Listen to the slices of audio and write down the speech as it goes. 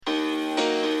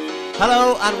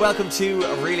Hello and welcome to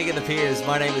Reeling in the Piers.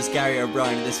 My name is Gary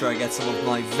O'Brien and this is where I get some of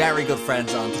my very good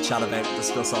friends on to chat about and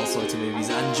discuss all sorts of movies.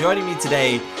 And joining me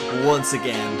today, once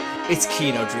again, it's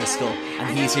Cian O'Driscoll,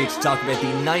 and he's here to talk about the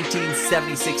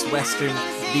 1976 Western,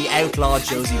 The Outlaw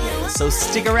Josie Wales. So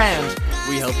stick around,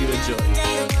 we hope you enjoy.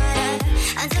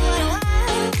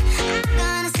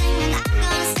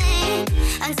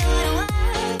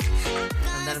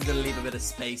 And then I'm going to leave a bit of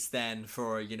space then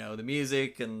for, you know, the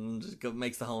music and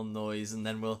makes the whole noise, and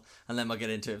then we'll get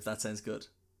into it if that sounds good.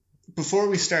 Before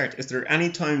we start, is there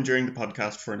any time during the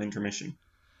podcast for an intermission?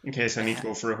 In case I need to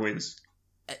go for a whiz.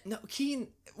 No, Cian,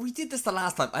 we did this the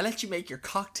last time. I let you make your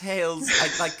cocktails.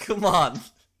 Come on.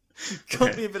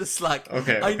 Cut me a bit of slack.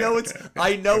 I know it's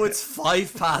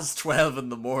 12:05 in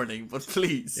the morning, but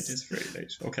please. It is very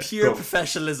late. Okay. Pure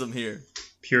professionalism here.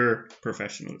 Pure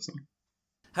professionalism.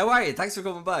 How are you? Thanks for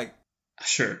coming back.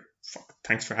 Sure.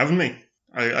 Thanks for having me.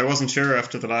 I wasn't sure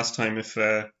after the last time if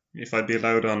I'd be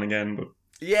allowed on again, but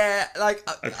yeah, I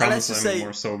promise I'm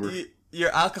more sober.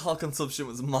 Your alcohol consumption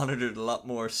was monitored a lot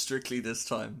more strictly this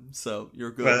time, so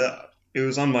you're good. Well, it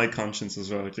was on my conscience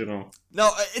as well, you know. No,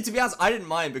 to be honest, I didn't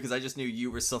mind because I just knew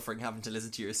you were suffering having to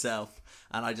listen to yourself,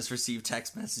 and I just received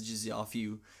text messages off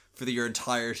you for your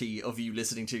entirety of you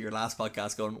listening to your last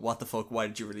podcast going, what the fuck, why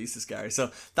did you release this, Gary? So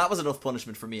that was enough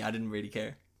punishment for me. I didn't really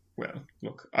care. Well,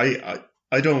 look, I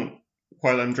don't,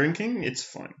 while I'm drinking, it's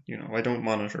fine, you know, I don't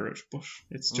monitor it, but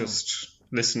it's just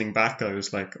listening back, I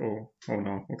was like, oh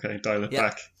no, okay, dial it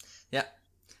back. Yeah.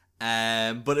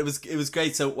 But it was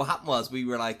great. So what happened was we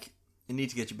were like, we need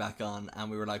to get you back on, and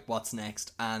we were like, what's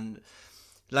next? And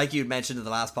like you mentioned in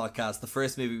the last podcast, the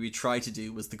first movie we tried to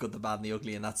do was The Good, the Bad and the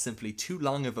Ugly, and that's simply too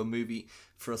long of a movie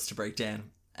for us to break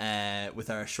down with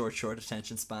our short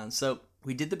attention span. So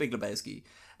we did The Big Lebowski,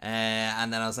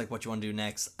 and then I was like, what do you want to do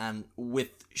next? And with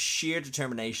sheer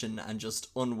determination and just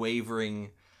unwavering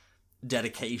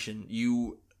dedication,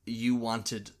 you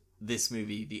wanted this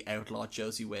movie, The Outlaw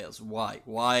Josie Wales. Why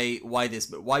this?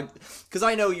 Why? Because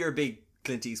I know you're a big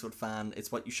Clint Eastwood fan.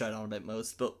 It's what you shout on about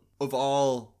most, but of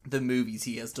all the movies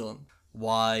he has done,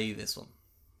 why this one?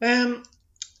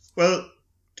 Well,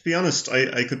 to be honest,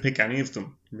 I could pick any of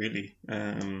them, really.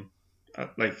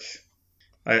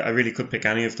 I really could pick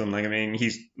any of them. Like, I mean,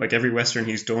 he's like, every Western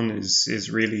he's done is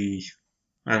really,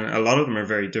 and a lot of them are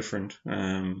very different.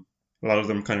 A lot of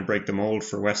them kind of break the mold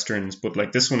for Westerns, but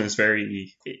like this one is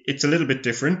it's a little bit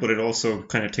different, but it also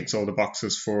kind of ticks all the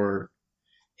boxes for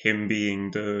him being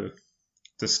the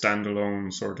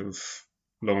standalone sort of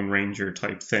Lone Ranger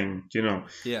type thing, you know.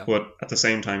 Yeah. But at the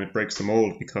same time, it breaks the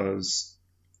mold because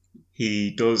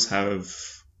he does have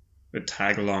a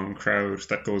tag-along crowd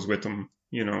that goes with him,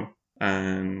 you know,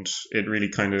 and it really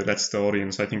kind of lets the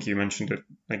audience, I think you mentioned it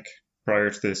like prior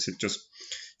to this, it just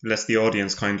lets the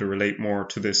audience kind of relate more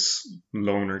to this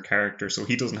loner character, so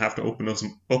he doesn't have to open us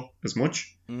up as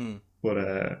much.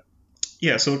 But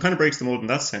yeah, so it kind of breaks the mold in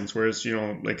that sense, whereas, you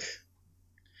know, like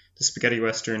the spaghetti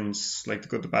westerns, like The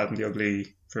Good, the Bad and the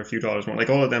Ugly, for a few dollars more,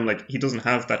 like all of them, like he doesn't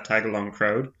have that tag-along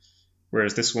crowd,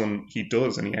 whereas this one he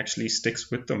does, and he actually sticks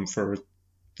with them for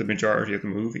the majority of the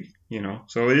movie, you know.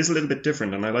 So it is a little bit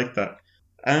different, and I like that.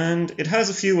 And it has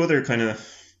a few other kind of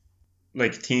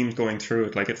like themes going through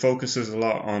it. Like, it focuses a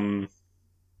lot on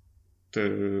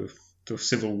the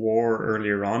Civil War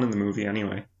earlier on in the movie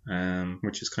anyway,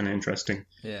 which is kind of interesting.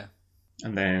 Yeah.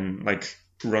 And then like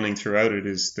running throughout it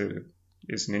is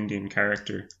an Indian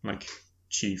character, like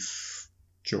Chief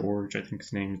George, I think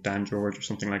his name is Dan George or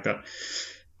something like that.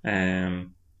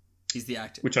 He's the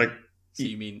actor. So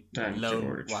you mean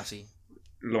Lone Watty?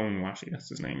 Lone Watty, that's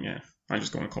his name, yeah. I'm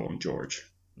just going to call him George.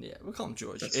 Yeah, we'll call him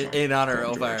George. In honor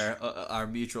of our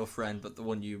mutual friend, but the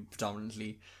one you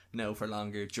predominantly know for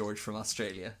longer, George from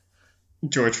Australia.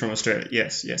 George from Australia,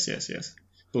 yes.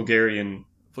 Bulgarian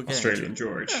Australian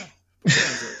George. Yeah.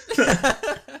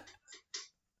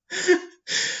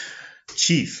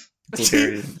 Chief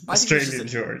Bulgarian Australian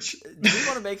George. Do we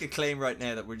want to make a claim right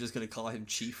now that we're just going to call him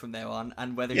Chief from now on,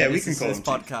 and whether he listens to this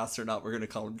podcast or not, we're going to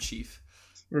call him Chief?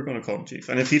 We're going to call him Chief.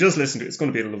 And if he does listen to it, it's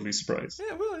going to be a lovely surprise.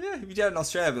 Yeah, well, yeah. If you're down in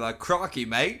Australia, I'll be like, crocky,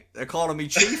 mate. They're calling me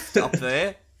Chief up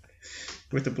there.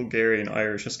 With the Bulgarian,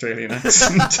 Irish, Australian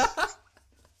accent.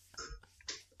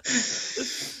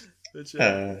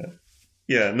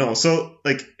 Yeah, no, so,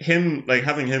 like,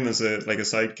 having him as a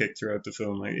sidekick throughout the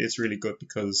film, like, it's really good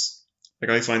because,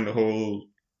 like, I find the whole,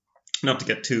 not to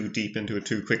get too deep into it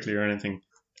too quickly or anything,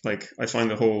 like, I find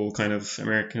the whole kind of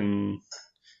American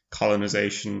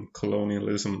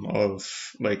colonialism of,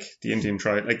 like, the Indian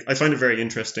tribe, like, I find it very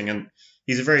interesting, and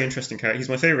he's a very interesting character. He's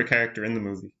my favorite character in the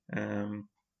movie,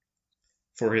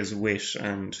 for his wit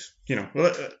and, you know,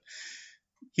 well,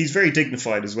 he's very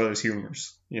dignified as well as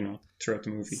humorous, you know, throughout the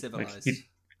movie. Civilized. Like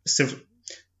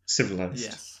civilized.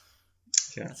 Yes.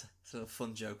 Yeah. That's a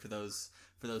fun joke for those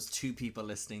 2 people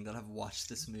listening that have watched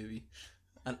this movie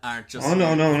and aren't just and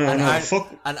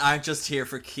aren't just here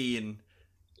for Cian.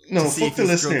 No, fuck the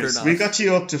listeners. We got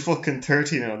you up to fucking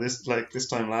 30 now. This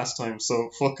time last time.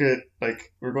 So fuck it.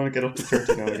 Like, we're going to get up to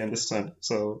 30 now again this time.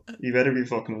 So you better be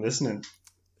fucking listening.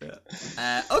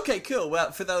 Yeah. Okay, cool.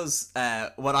 Well, for those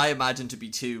what I imagine to be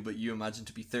 2, but you imagine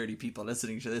to be 30 people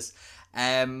listening to this,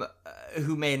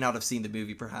 who may not have seen the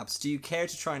movie, perhaps, do you care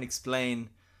to try and explain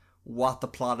what the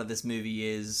plot of this movie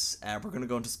is? We're going to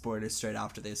go into spoilers straight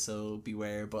after this, so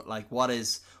beware. But like, what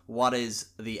is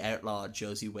The Outlaw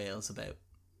Josey Wales about?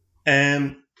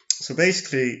 So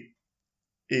basically,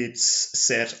 it's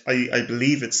set, I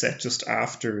believe it's set just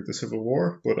after the Civil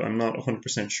War, but I'm not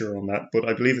 100% sure on that. But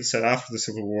I believe it's set after the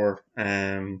Civil War,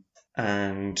 and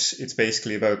it's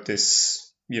basically about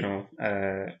this, you know,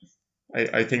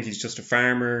 I think he's just a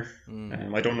farmer.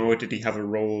 I don't know, did he have a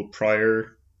role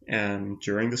prior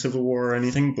during the Civil War or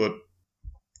anything, but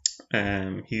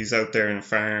he's out there in a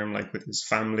farm, like, with his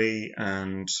family,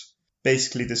 and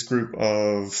basically this group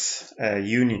of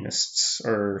unionists,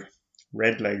 or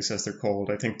redlegs as they're called.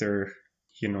 I think they're,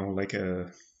 you know, like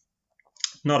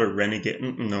not a renegade,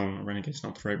 no, renegade's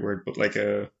not the right word, but like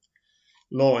a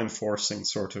law enforcing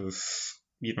sort of,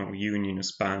 you know,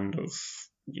 unionist band of,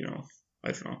 you know,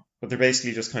 I don't know. But they're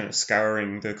basically just kind of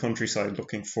scouring the countryside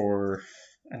looking for,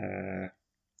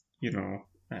 you know,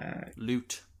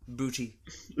 loot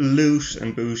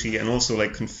and booty, and also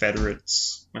like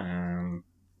Confederates,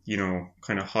 you know,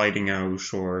 kind of hiding out,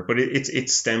 but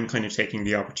it's them kind of taking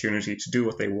the opportunity to do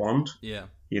what they want. Yeah.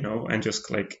 You know, and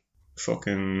just like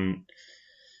fucking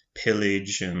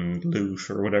pillage and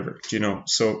loot or whatever, you know.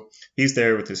 So he's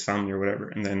there with his family or whatever,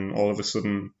 and then all of a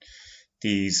sudden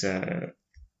these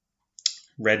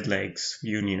redlegs,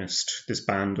 unionist, this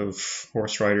band of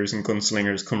horse riders and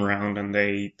gunslingers come around, and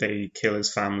they kill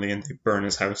his family and they burn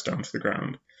his house down to the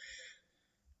ground.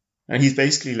 And he's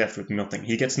basically left with nothing.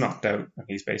 He gets knocked out, and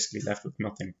he's basically left with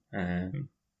nothing. And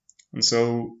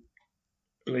so,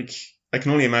 like, I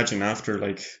can only imagine after,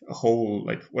 like, a whole,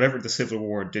 like, whatever the Civil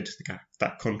War did to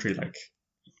that country, like,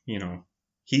 you know,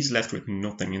 he's left with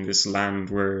nothing in this land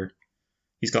where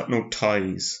he's got no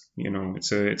ties. You know,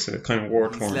 it's a kind of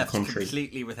war-torn he's left country.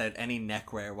 Completely without any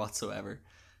neckwear whatsoever.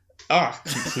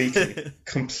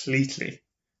 Completely.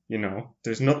 You know,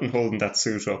 there's nothing holding that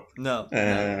suit up. No.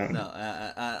 And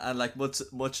like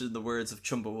much in the words of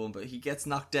Chumbawamba, he gets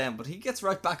knocked down, but he gets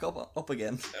right back up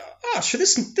again. Sure.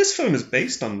 This film is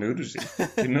based on nudity.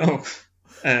 You know.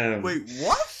 Wait,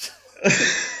 what?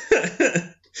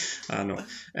 I know.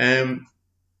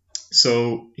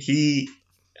 So he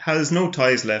has no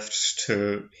ties left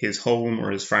to his home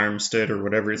or his farmstead or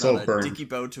whatever. It's all burned. Not a dicky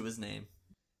bow to his name.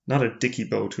 Not a dicky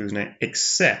bow to his name,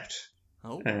 except.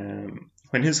 Oh.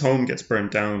 When his home gets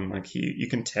burnt down, like you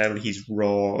can tell he's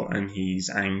raw and he's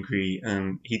angry,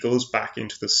 and he goes back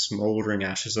into the smouldering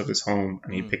ashes of his home,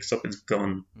 and he picks up his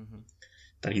gun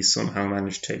that he somehow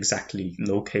managed to exactly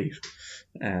locate,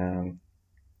 and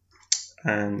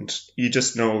you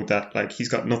just know that like he's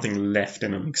got nothing left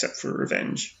in him except for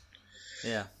revenge.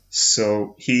 Yeah.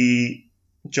 So he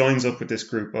joins up with this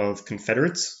group of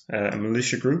Confederates, a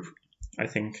militia group, I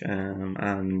think,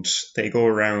 and they go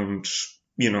around,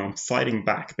 you know, fighting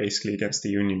back basically against the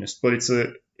Unionists. But it's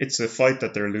a fight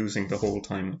that they're losing the whole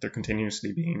time. They're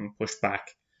continuously being pushed back.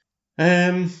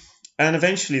 And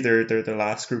eventually they're the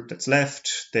last group that's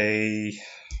left. They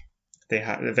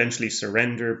eventually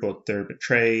surrender, but they're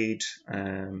betrayed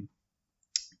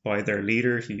by their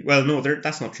leader.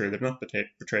 That's not true. They're not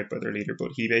betrayed by their leader,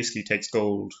 but he basically takes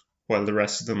gold while the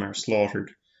rest of them are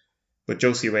slaughtered. But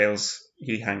Josey Wales,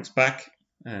 he hangs back.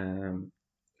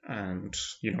 And,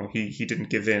 you know, he didn't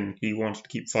give in. He wanted to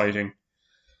keep fighting.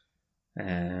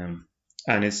 And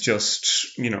it's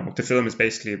just, you know, the film is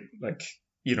basically like,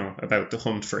 you know, about the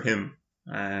hunt for him.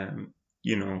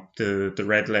 You know, the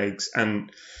redlegs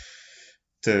and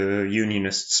the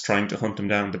Unionists trying to hunt him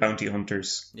down, the bounty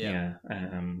hunters. Yeah.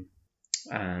 And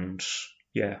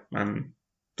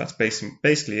that's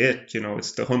basically it. You know,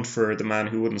 it's the hunt for the man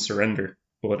who wouldn't surrender.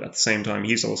 But at the same time,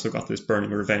 he's also got this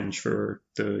burning revenge for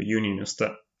the Unionists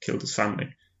that killed his family,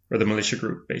 or the militia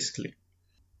group, basically.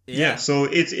 Yeah, so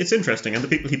it's interesting, and the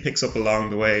people he picks up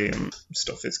along the way and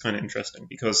stuff, it's kind of interesting,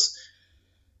 because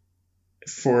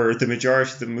for the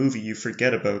majority of the movie, you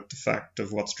forget about the fact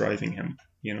of what's driving him.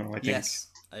 You know, I think. Yes,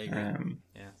 I agree.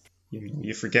 You know,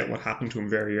 you forget what happened to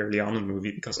him very early on in the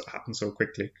movie because it happened so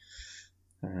quickly,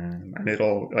 and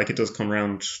it does come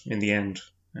around in the end.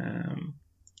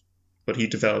 but he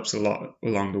develops a lot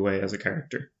along the way as a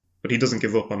character. But he doesn't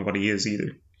give up on what he is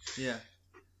either. Yeah.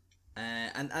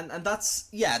 And that's,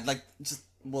 yeah, like, just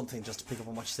one thing just to pick up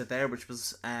on what you said there, which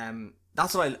was,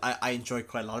 that's what I enjoyed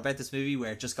quite a lot about this movie,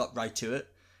 where it just got right to it.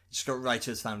 It just got right to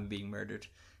his family being murdered.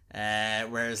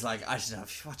 Whereas, like, I don't know,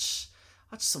 if you watch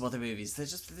some other movies,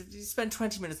 you spend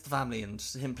 20 minutes with the family and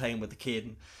him playing with the kid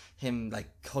and him, like,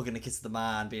 hugging and kissing the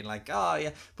man, being like, oh,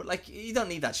 yeah. But, like, you don't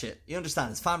need that shit. You understand,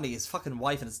 his family, his fucking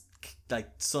wife and his, like,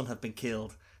 son have been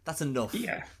killed. That's enough.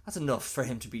 Yeah. That's enough for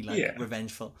him to be, like,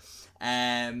 revengeful.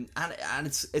 And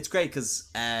it's great because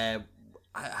I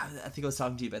think I was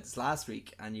talking to you about this last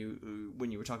week, and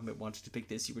when you were talking about wanting to pick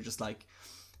this, you were just like,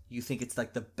 you think it's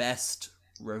like the best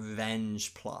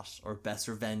revenge plot or best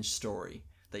revenge story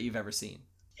that you've ever seen.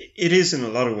 It is in a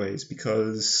lot of ways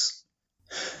because,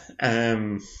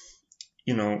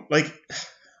 you know, like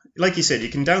you said, you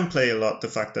can downplay a lot the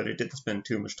fact that he didn't spend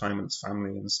too much time with his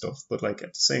family and stuff, but like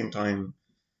at the same time,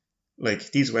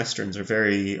 like these westerns are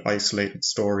very isolated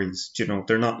stories. You know,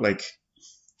 they're not like,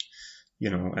 you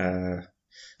know,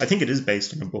 I think it is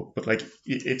based on a book, but like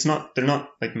it's not. They're not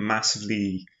like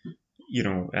massively, you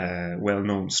know,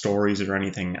 well-known stories or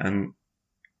anything. And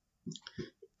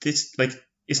this, like,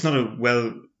 it's not a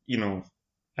well, you know,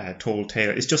 told tale.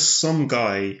 It's just some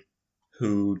guy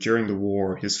who during the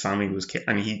war his family was killed,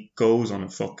 and he goes on a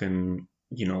fucking,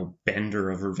 you know,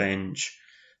 bender of revenge.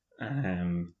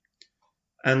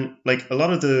 And like a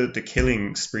lot of the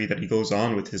killing spree that he goes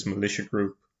on with his militia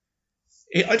group,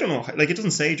 I don't know, like it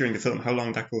doesn't say during the film how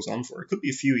long that goes on for. It could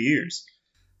be a few years.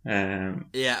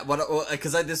 Yeah,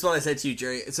 because this is what I said to you,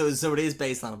 Jerry. So it is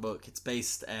based on a book. It's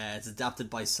it's adapted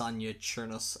by Sonia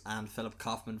Chernus and Philip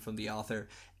Kaufman from the author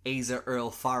Asa Earl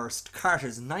Forrest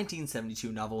Carter's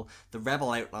 1972 novel The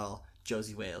Rebel Outlaw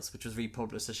Josie Wales, which was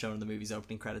republished as shown in the movie's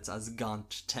opening credits as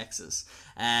Gaunt, Texas.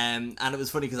 And it was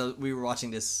funny because we were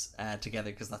watching this together,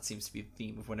 because that seems to be the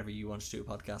theme of whenever you want to do a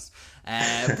podcast.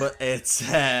 But it's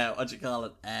what you call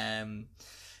it.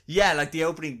 Yeah, like the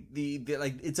opening, the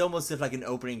like it's almost like an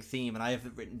opening theme, and I have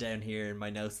it written down here in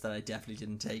my notes that I definitely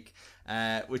didn't take,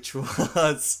 which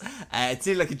was it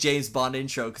seemed like a James Bond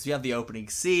intro, because we have the opening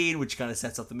scene which kind of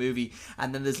sets up the movie,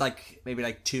 and then there's like maybe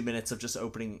like 2 minutes of just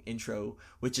opening intro,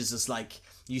 which is just like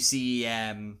you see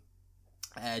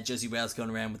Josie Wales going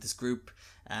around with this group.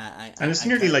 And it's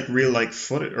nearly like real life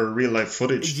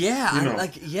footage. Yeah, you know.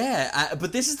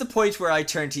 But this is the point where I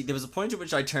turned to. There was a point at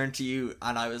which I turned to you,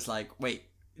 and I was like, "Wait,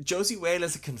 Josie Wales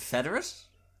is a Confederate?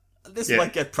 This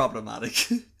might get problematic."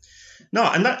 No,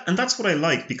 and that's what I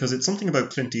like, because it's something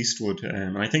about Clint Eastwood,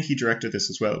 and I think he directed this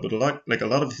as well. But a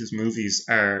lot of his movies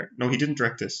are. No, he didn't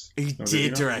direct this. He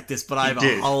did direct this, but I have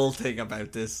a whole thing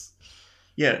about this.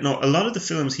 Yeah, no, a lot of the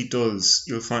films he does,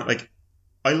 you'll find, like,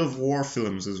 I love war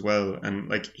films as well, and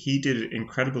like he did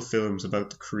incredible films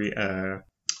about the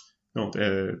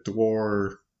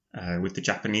war with the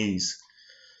Japanese,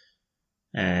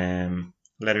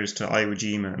 Letters to Iwo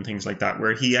Jima and things like that,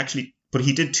 where he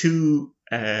did two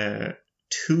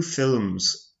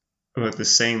films about the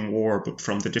same war but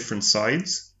from the different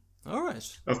sides. All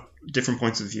right. Of different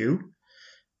points of view,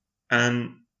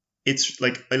 and it's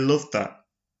like I love that,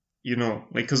 you know,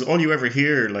 like, because all you ever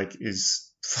hear like is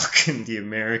fucking the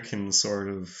American sort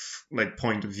of like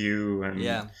point of view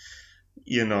and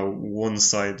you know,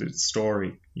 one-sided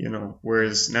story, you know,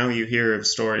 whereas now you hear a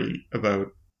story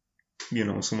about, you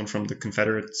know, someone from the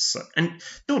Confederates, and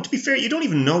no, to be fair, you don't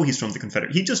even know he's from the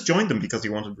Confederate. He just joined them because he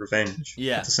wanted revenge.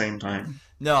 At the same time.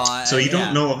 So you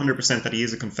don't know 100% that he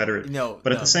is a Confederate.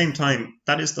 But at the same time,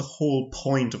 that is the whole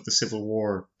point of the Civil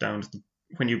War, down to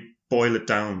when you boil it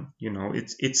down. You know,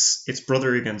 it's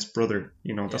brother against brother.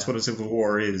 You know, that's what a Civil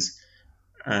War is.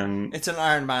 And it's an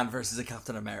Iron Man versus a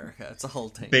Captain America. It's a whole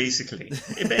thing. Basically.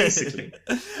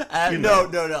 No.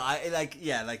 I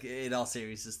like in all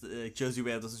seriousness, Josie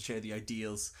Wales doesn't share the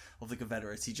ideals of the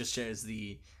Confederates. He just shares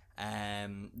the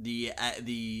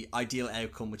ideal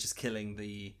outcome, which is killing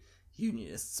the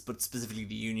Unionists, but specifically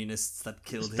the Unionists that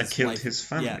killed his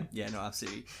family. Yeah, no,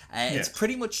 absolutely. It's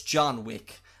pretty much John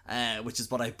Wick. Which is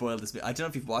what I boiled this. I don't know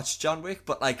if you've watched John Wick,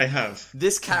 but like I have.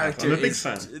 This character I'm a big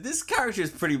fan. This character is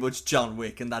pretty much John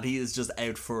Wick, in that he is just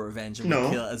out for revenge and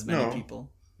will kill as many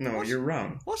people. No, what? You're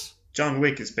wrong. What? John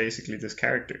Wick is basically this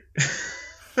character.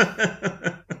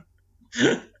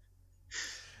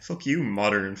 Fuck you,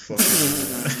 modern fucking.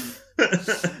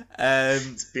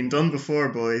 It's been done before,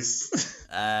 boys.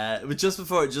 But just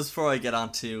before I get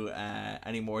on to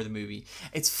any more of the movie,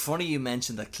 it's funny you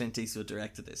mentioned that Clint Eastwood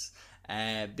directed this.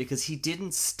 because he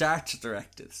didn't start to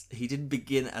direct this. He didn't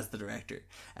begin as the director.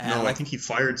 No, I think he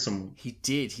fired someone. He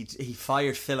did. He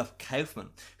fired Philip Kaufman,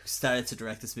 who started to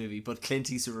direct this movie, but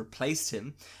Clint Eastwood replaced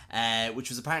him, which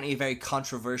was apparently a very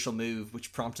controversial move,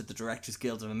 which prompted the Directors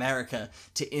Guild of America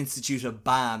to institute a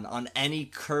ban on any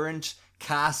current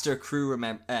cast or crew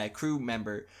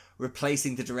member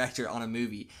replacing the director on a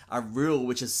movie, a rule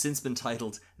which has since been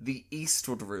titled the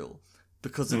Eastwood Rule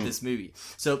because of this movie.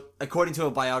 So, according to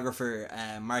a biographer,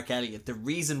 Mark Elliott, the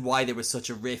reason why there was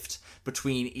such a rift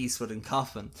between Eastwood and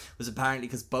Kaufman was apparently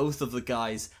because both of the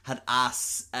guys had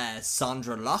asked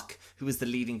Sandra Locke, who was the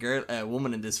leading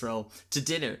woman in this role, to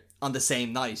dinner on the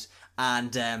same night,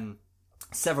 and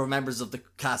several members of the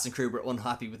cast and crew were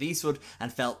unhappy with Eastwood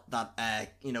and felt that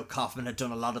Kaufman had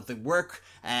done a lot of the work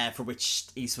for which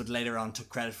Eastwood later on took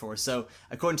credit for. So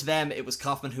according to them, it was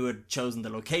Kaufman who had chosen the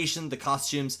location, the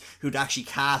costumes, who'd actually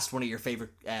cast one of your favorite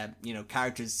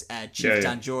characters, Chief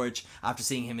Dan George, after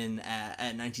seeing him in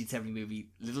a 1970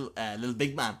 movie Little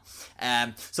Big Man.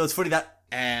 So it's funny that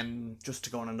just to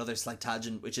go on another slight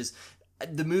tangent, which is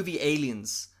the movie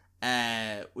Aliens,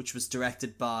 which was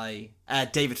directed by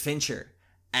David Fincher.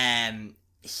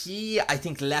 He, I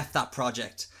think, left that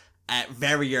project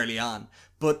very early on,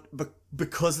 but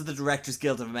because of the Directors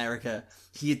Guild of America,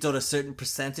 he had done a certain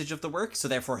percentage of the work, so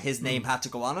therefore his name had to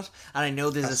go on it. And I know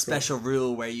there's a special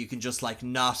rule where you can just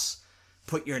not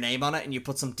put your name on it, and you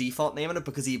put some default name on it,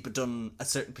 because he had done a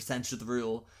certain percentage of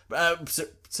the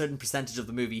certain percentage of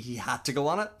the movie, he had to go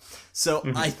on it. So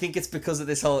I think it's because of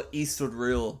this whole Eastwood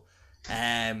rule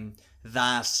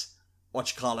that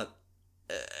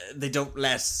they don't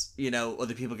let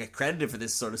other people get credited for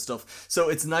this sort of stuff. So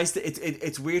it's nice that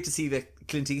it's weird to see that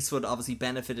Clint Eastwood obviously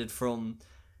benefited from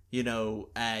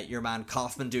your man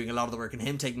Kaufman doing a lot of the work and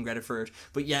him taking credit for it,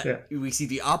 but yet we see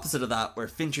the opposite of that, where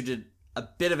Fincher did a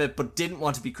bit of it but didn't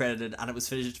want to be credited, and it was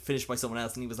finished by someone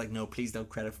else, and he was like, no, please don't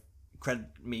credit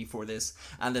me for this.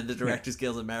 And then the Directors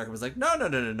Guild of America was like, no,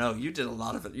 you did a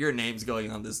lot of it, your name's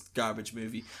going on this garbage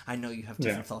movie. I know you have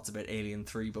different thoughts about Alien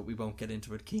 3, but we won't get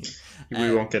into it, Keen.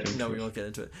 We won't get into it. No, we won't get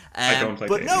into it. I don't like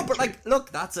but Alien no, but 3.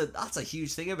 look, that's a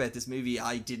huge thing about this movie.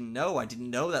 I didn't know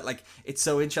that. It's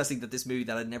so interesting that this movie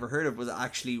that I'd never heard of was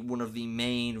actually one of the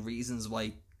main reasons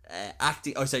why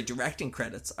directing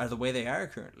credits are the way they are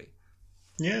currently.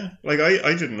 Yeah,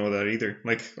 I didn't know that either.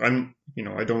 I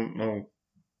don't know.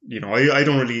 I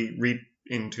don't really read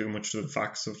into much of the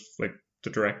facts of the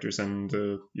directors and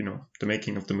the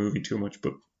making of the movie too much,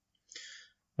 but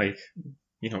it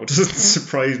doesn't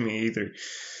surprise me either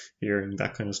hearing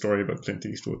that kind of story about Clint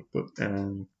Eastwood. But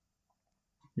I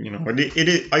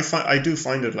do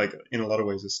find it in a lot of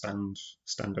ways a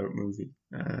standout movie.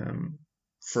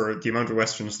 For the amount of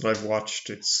westerns that I've watched,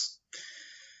 it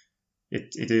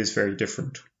is very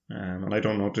different, and I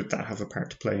don't know, did that have a part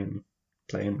to play in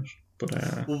it? But,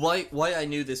 why I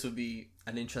knew this would be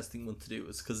an interesting one to do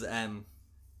was because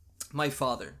my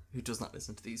father, who does not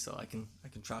listen to these, so I can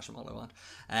trash him all I want,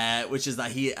 which is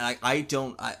that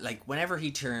whenever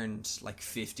he turned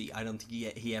 50, I don't think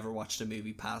he ever watched a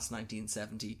movie past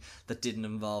 1970 that didn't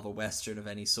involve a western of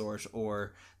any sort,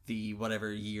 or the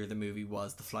whatever year the movie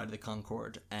was, the Flight of the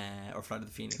Concorde or Flight of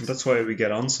the Phoenix. That's why we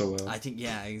get on so well. I think,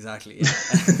 yeah, exactly.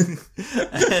 Yeah.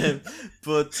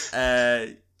 But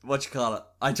I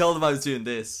told him I was doing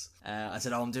this. I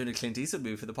said, I'm doing a Clint Eastwood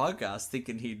movie for the podcast,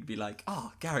 thinking he'd be like,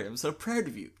 oh, Gary, I'm so proud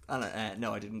of you. And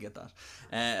no, I didn't get that.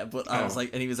 But I was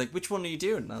like, and he was like, which one are you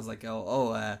doing? And I was like, The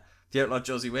Outlaw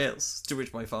Josie Wales. To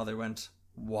which my father went,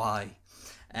 why?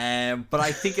 But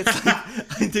I think it's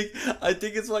I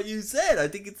think it's what you said. I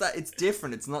think it's that it's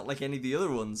different. It's not like any of the other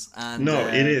ones. And no,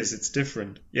 it is. It's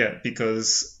different. Yeah,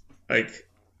 because the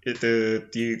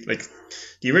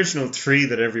original three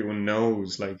that everyone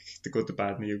knows, The Good, the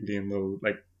Bad, and the Ugly, and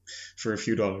the for a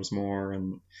few dollars more,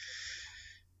 and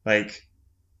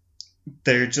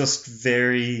they're just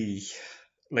very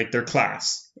they're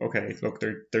class. Okay, look,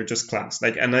 they're just class.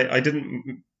 And I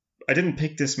didn't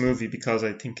pick this movie because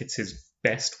I think it's his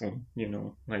best one.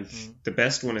 The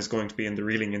best one is going to be in the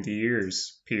Reeling in the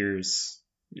Years Piers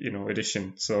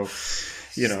edition. So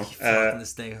I'm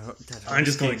just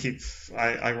going to keep.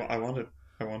 I want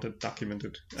it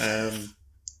documented.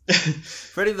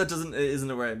 For anyone that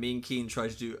isn't aware, me and Keane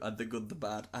tried to do The Good, the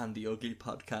Bad, and the Ugly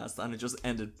podcast, and it just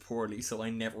ended poorly, so I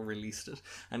never released it.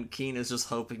 And Keane is just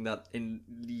hoping that in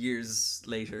years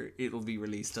later it'll be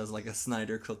released as a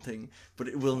Snyder Cut thing, but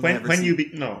it will never. When you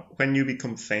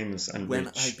become famous and when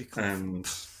rich, I become.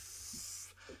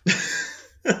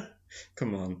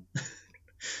 Come on.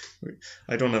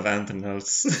 I don't have anything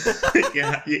else.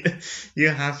 You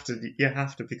have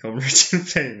to become rich and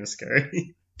famous,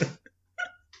 Gary.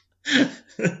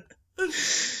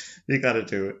 You gotta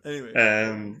do it.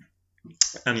 Anyway.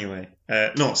 Anyway,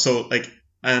 no, so like,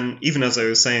 and even as I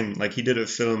was saying, like he did a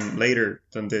film later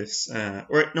than this,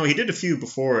 or no, he did a few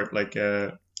before it, like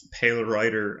Pale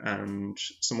Rider and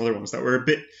some other ones that were a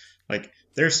bit like,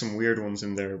 there's some weird ones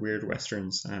in there, weird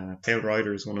westerns. Pale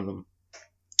Rider is one of them,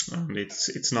 and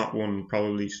it's not one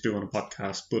probably to do on a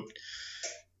podcast, but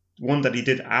one that he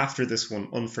did after this one,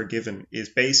 Unforgiven, is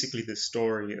basically this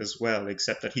story as well,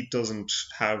 except that he doesn't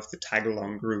have the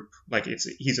tag-along group. Like,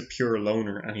 he's a pure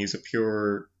loner, and he's a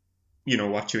pure,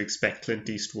 what you expect Clint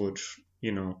Eastwood,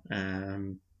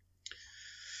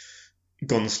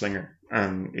 gunslinger.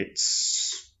 And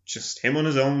it's just him on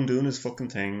his own doing his fucking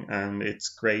thing, and it's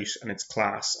great, and it's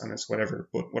class, and it's whatever.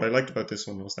 But what I liked about this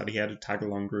one was that he had a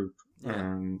tag-along group,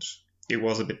 and it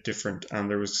was a bit different,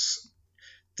 and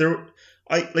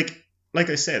like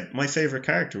I said, my favorite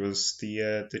character was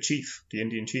the chief, the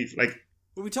Indian chief. Like,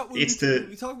 well, we talk about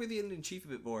the Indian chief a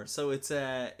bit more. So it's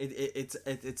Lone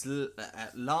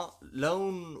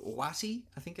Wati,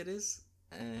 I think it is.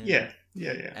 Yeah.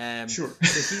 Sure.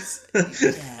 So he's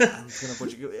I'm gonna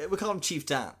butcher. We call him Chief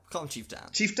Dan. Chief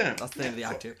Dan. That's the name of the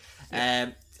actor.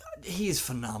 Yeah. He is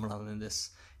phenomenal in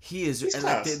this. He is He's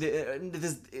like class.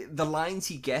 the lines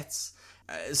he gets.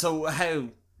 So how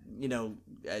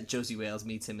Josie Wales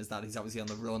meets him is that he's obviously on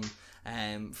the run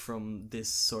from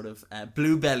this sort of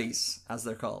blue bellies, as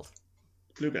they're called.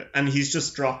 Bluebell, and he's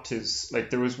just dropped his, like,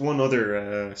 there was one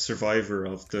other survivor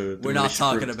of the We're not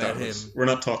talking about him. We're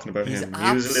not talking about He's him.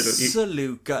 He was a little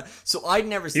absolute guy. So I'd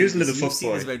never seen. He was a this. little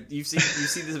fuckboy. You've seen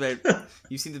this about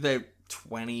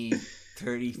 20,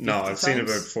 30, 50 No, I've times? seen it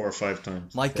about 4 or 5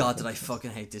 times. My God, did I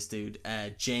fucking hate this dude.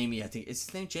 Jamie, I think. Is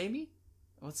his name Jamie?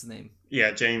 What's his name?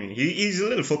 Yeah, Jamie. He's a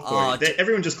little fuckboy.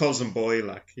 Everyone just calls him boy.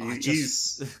 Like,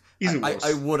 he's a wuss.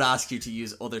 I would ask you to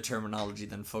use other terminology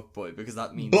than fuckboy, because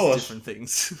that means different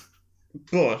things.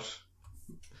 But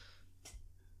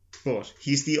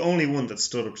he's the only one that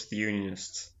stood up to the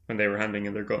Unionists when they were handing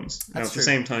in their guns. Now, at the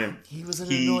same time, he was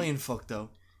an annoying fuck,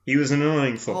 though. He was an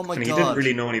annoying fuck, oh my and God. he didn't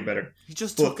really know any better. He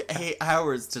just took 8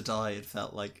 hours to die, it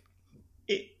felt like.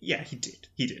 Yeah, he did.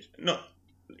 No,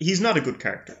 he's not a good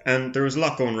character, and there was a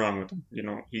lot going wrong with him.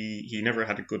 He never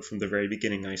had it good from the very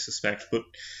beginning, I suspect. But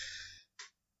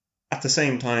at the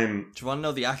same time, do you want to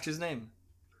know the actor's name?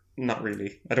 Not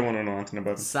really. I don't want to know anything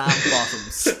about him. Sam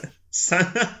Bottoms.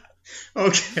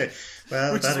 Okay.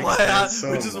 Well, which is why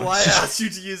I asked you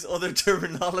to use other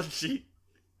terminology.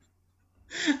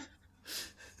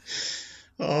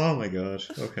 Oh my God.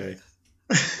 Okay.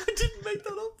 I didn't make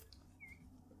that up.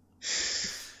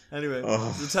 Anyway,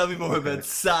 so tell me more about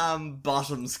Sam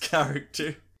Bottoms'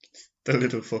 character. The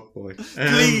little fuckboy.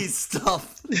 Please stop.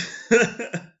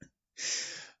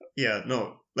 Yeah,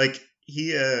 no. Like,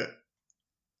 he's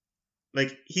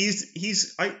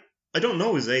I don't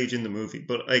know his age in the movie,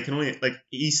 but I can only, like,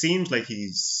 he seems like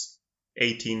he's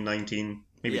 18, 19,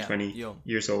 maybe 20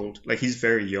 years old. Like, he's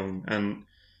very young, and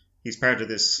he's part of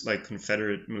this, like,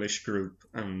 Confederate militia group,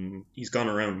 and he's gone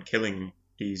around killing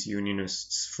these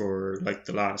Unionists for, like,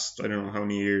 the last, I don't know how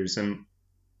many years, and,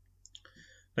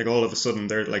 like, all of a sudden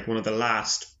they're, like, one of the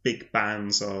last big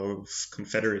bands of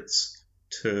Confederates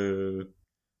to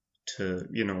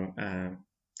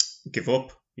give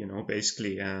up,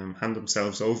 basically hand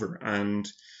themselves over. And,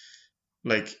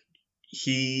 like,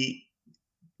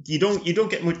 you don't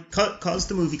get much, because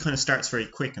the movie kind of starts very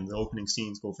quick and the opening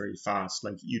scenes go very fast.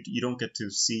 Like, you don't get to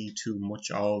see too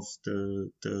much of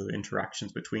the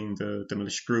interactions between the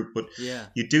militia group, but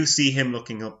you do see him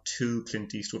looking up to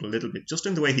Clint Eastwood a little bit, just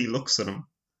in the way he looks at him.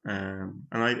 And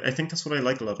I think that's what I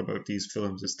like a lot about these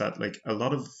films, is that, like,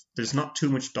 there's not too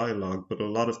much dialogue, but a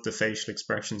lot of the facial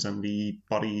expressions and the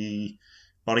body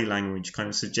language kind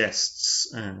of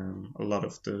suggests a lot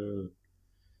of the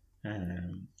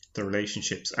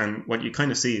relationships. And what you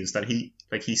kind of see is that he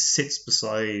sits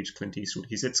beside Clint Eastwood,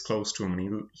 he sits close to him,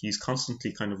 and he's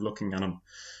constantly kind of looking at him.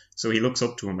 So he looks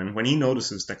up to him, and when he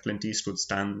notices that Clint Eastwood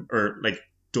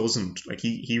doesn't, like,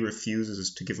 he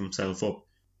refuses to give himself up.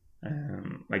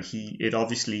 It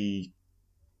obviously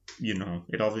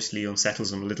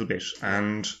unsettles him a little bit,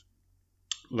 and,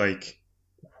 like,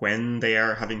 when they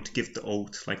are having to give the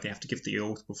oath, like, they have to give the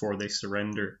oath before they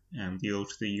surrender, the oath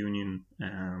to the Union,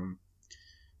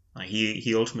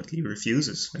 he ultimately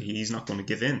refuses. Like, he's not going to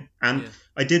give in, and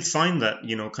I did find that,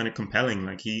 kind of compelling.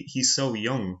 Like, he's so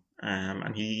young,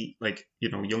 and he, like,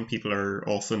 young people are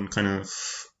often kind of,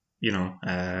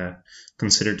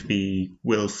 considered to be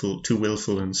too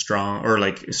willful and strong, or,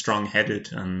 like,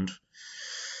 strong-headed, and,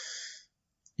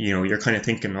 you're kind of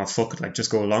thinking, oh fuck it, like just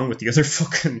go along with the other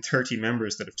fucking 30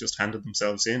 members that have just handed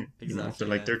themselves in. Exactly, they're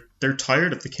like they're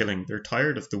tired of the killing, they're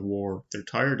tired of the war, they're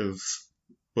tired of.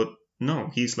 But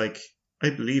no, he's like, I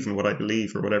believe in what I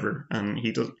believe or whatever, and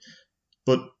he does.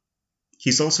 But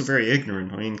he's also very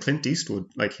ignorant. I mean, Clint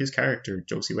Eastwood, like his character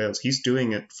Josie Wales, he's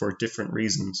doing it for different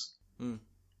reasons.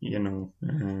 He's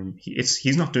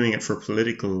not doing it for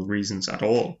political reasons at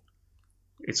all.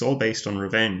 It's all based on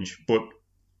revenge. But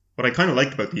what I kind of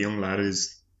liked about the young lad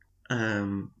is,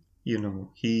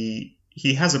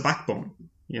 he has a backbone.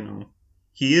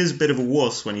 He is a bit of a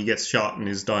wuss when he gets shot and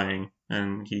is dying,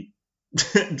 and he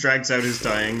drags out his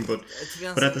dying. But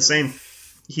at the same,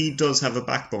 he does have a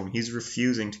backbone. He's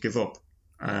refusing to give up,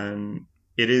 and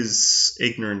it is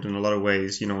ignorant in a lot of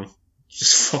ways.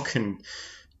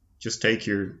 Just take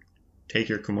your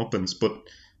comeuppance. But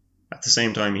at the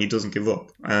same time, he doesn't give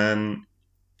up, and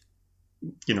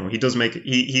he does make it.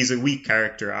 He's a weak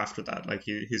character after that. Like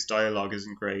his dialogue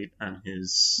isn't great, and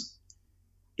it's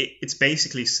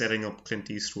basically setting up Clint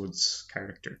Eastwood's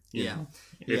character.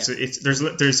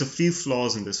 There's a few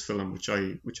flaws in this film which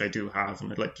I do have,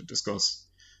 and I'd like to discuss.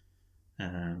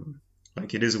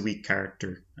 Like it is a weak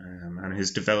character, and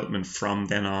his development from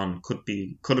then on could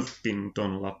have been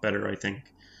done a lot better, I think.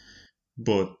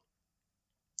 But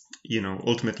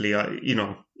ultimately,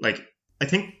 I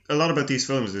think a lot about these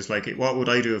films is like, what would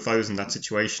I do if I was in that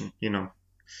situation?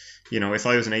 If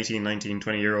I was an 18, 19,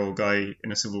 20-year-old guy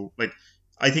in a civil, like,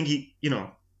 I think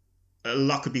a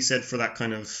lot could be said for that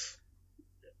kind of,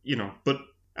 but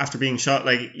after being shot,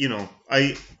 like,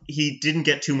 he didn't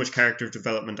get too much character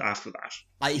development after that.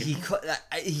 He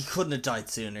couldn't have died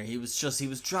sooner. He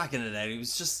was dragging it out.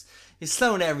 He's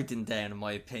slowing everything down, in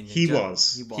my opinion. He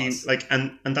was.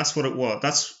 And that's what it was.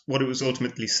 That's what it was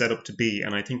ultimately set up to be,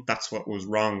 and I think that's what was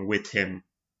wrong with him.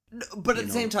 But at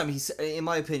the same time, in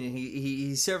my opinion,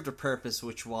 he served a purpose,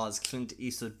 which was Clint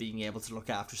Eastwood being able to look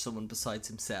after someone besides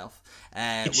himself.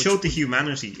 It showed the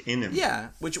humanity in him. Yeah,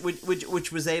 which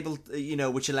was able,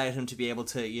 which allowed him to be able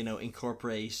to,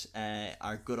 incorporate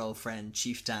our good old friend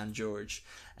Chief Dan George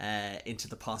into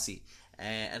the posse,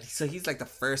 and so he's like the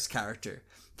first character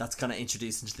that's kind of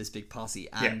introduced into this big posse,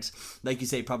 and like you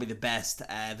say, probably the best.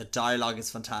 The dialogue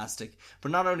is fantastic, but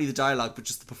not only the dialogue, but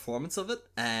just the performance of it,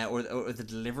 or the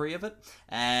delivery of it,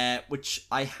 which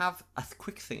I have a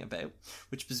quick thing about,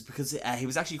 which was because he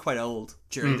was actually quite old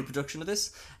during the production of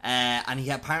this, and he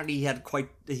had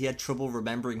trouble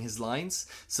remembering his lines.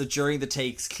 So during the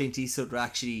takes, Clint Eastwood would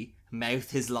actually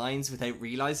mouth his lines without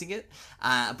realizing it,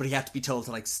 but he had to be told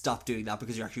to like stop doing that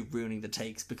because you're actually ruining the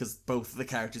takes, because both of the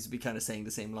characters would be kind of saying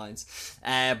the same lines.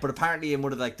 But apparently in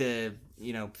one of like the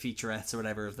featurettes or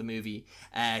whatever of the movie,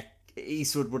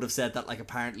 Eastwood would have said that like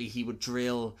apparently he would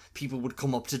drill, people would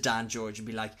come up to Dan George and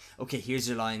be like, okay, here's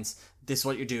your lines, this is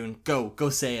what you're doing, go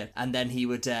say it, and then he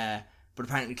would but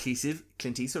apparently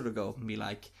Clint Eastwood would go up and be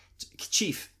like,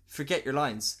 Chief, forget your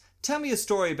lines, tell me a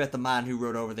story about the man who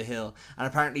rode over the hill. And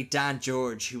apparently Dan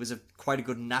George, who was quite a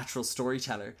good natural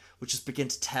storyteller, would just begin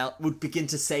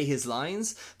to say his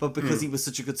lines, but because he was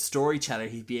such a good storyteller,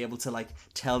 he'd be able to like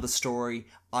tell the story,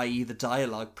 i.e. the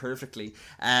dialogue, perfectly.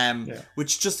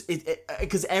 Which just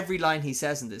because every line he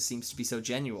says in this seems to be so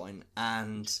genuine,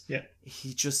 and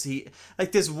he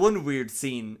like, there's one weird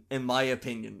scene in my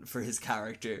opinion for his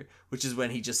character, which is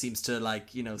when he just seems to like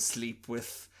sleep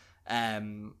with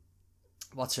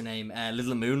what's her name?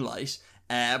 Little Moonlight.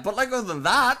 But like, other than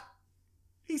that,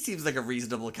 he seems like a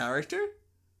reasonable character.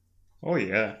 Oh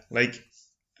yeah,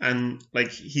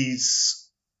 he's,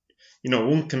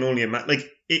 one can only imagine. Like,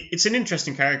 it's an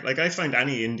interesting character. Like, I find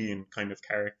any Indian kind of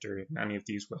character in any of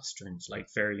these westerns like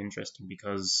very interesting,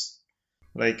 because,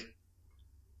 like,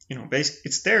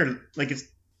 it's there. Like,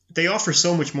 they offer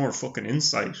so much more fucking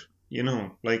insight.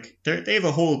 Like they have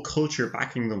a whole culture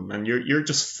backing them, and you're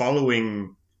just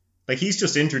following. Like, he's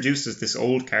just introduced as this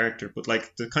old character, but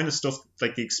like the kind of stuff,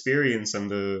 like the experience and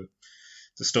the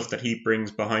stuff that he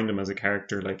brings behind him as a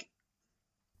character, like,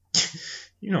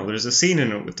 there's a scene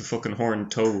in it with the fucking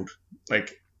horned toad.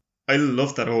 Like, I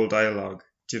love that whole dialogue,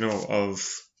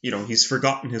 of, he's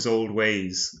forgotten his old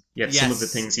ways, yet some of the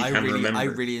things he can remember. I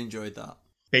really enjoyed that.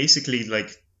 Basically,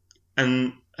 like,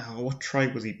 and what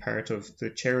tribe was he part of? The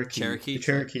Cherokee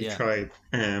tribe.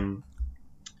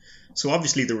 So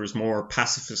obviously there was more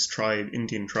pacifist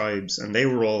Indian tribes, and they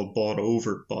were all bought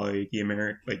over by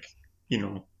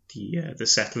the the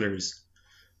settlers,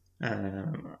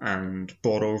 and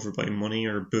bought over by money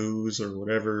or booze or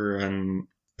whatever, and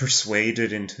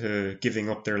persuaded into giving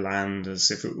up their land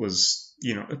as if it was,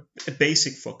 a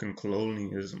basic fucking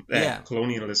colonialism.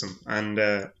 And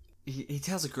he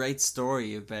tells a great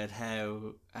story about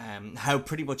how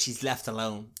pretty much he's left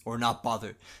alone or not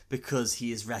bothered because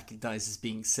he is recognized as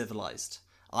being civilized,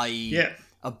 i.e., Yeah,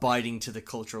 abiding to the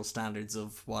cultural standards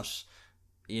of what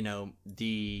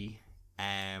the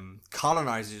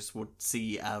colonizers would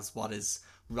see as what is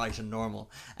right and normal.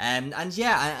 And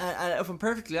yeah, if I'm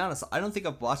perfectly honest, I don't think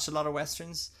I've watched a lot of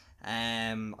westerns.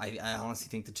 I honestly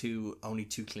think the only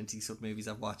two Clint Eastwood movies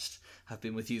I've watched have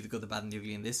been With You, The Good, The Bad, and The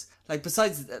Ugly. And this, like,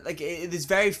 besides, like, there's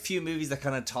very few movies that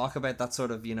kind of talk about that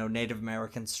sort of Native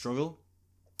American struggle,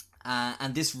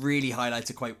 and this really highlights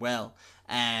it quite well.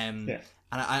 yeah,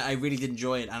 And I really did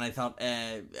enjoy it, and I thought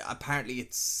apparently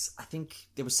I think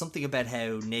there was something about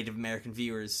how Native American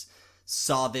viewers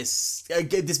saw this.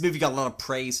 This movie got a lot of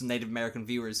praise from Native American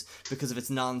viewers because of its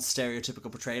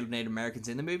non-stereotypical portrayal of Native Americans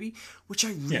in the movie, which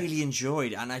I really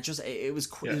enjoyed, and it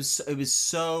was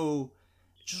so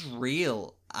just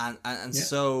real and yeah,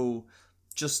 so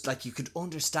just like you could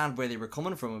understand where they were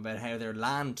coming from about how their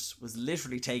land was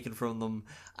literally taken from them,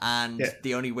 and yeah,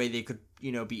 the only way they could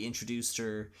be introduced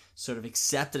or sort of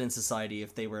accepted in society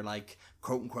if they were like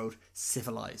quote unquote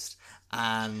civilized.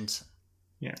 And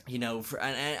yeah,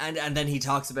 and then he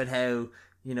talks about how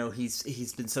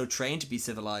he's been so trained to be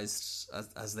civilized,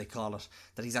 as they call it,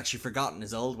 that he's actually forgotten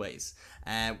his old ways,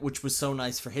 which was so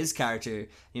nice for his character,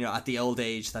 at the old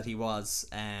age that he was,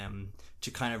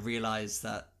 to kind of realize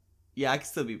that, yeah, I can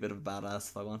still be a bit of a badass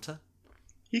if I want to.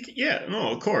 yeah.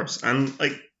 No, of course, and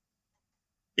like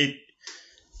it,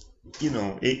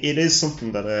 it is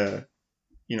something that I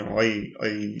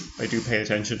do pay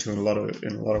attention to in a lot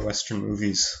of Western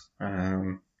movies,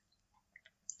 and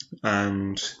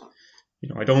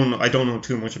I don't know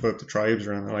too much about the tribes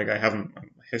or anything. Like, I haven't, my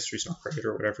history's not great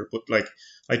or whatever, but like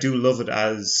I do love it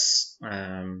as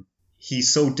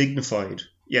he's so dignified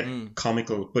yet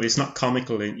comical, but it's not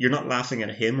comical. You're not laughing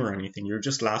at him or anything. You're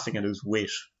just laughing at his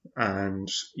wit and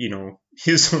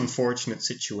his unfortunate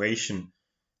situation.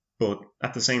 But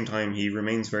at the same time, he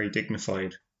remains very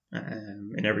dignified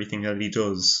in everything that he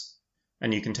does,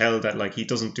 and you can tell that like he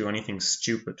doesn't do anything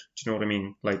stupid. Do you know what I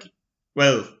mean? Like,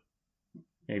 well,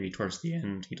 maybe towards the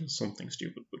end he does something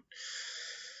stupid, but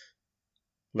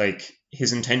like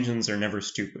his intentions are never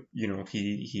stupid.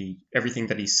 He everything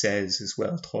that he says is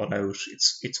well thought out.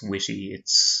 It's witty.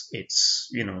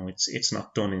 It's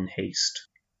not done in haste.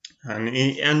 And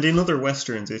in other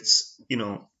westerns, it's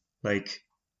like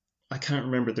I can't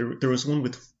remember. There was one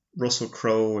with Russell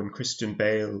Crowe and Christian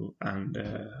Bale and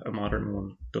a modern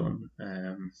one done.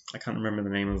 I can't remember the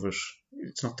name of it.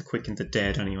 It's not The Quick and the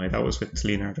Dead anyway. That was with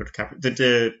Leonardo DiCaprio.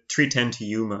 The 3:10 to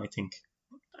Yuma, I think.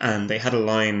 And they had a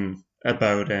line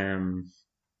about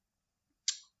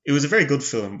it was a very good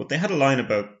film, but they had a line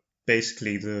about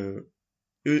basically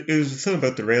it was a film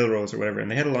about the railroads or whatever, and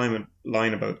they had a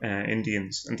line about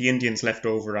Indians and the Indians left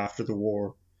over after the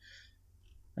war.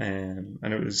 And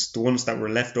it was the ones that were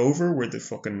left over were the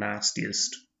fucking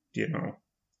nastiest,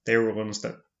 They were ones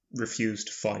that refused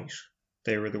to fight.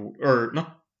 They were or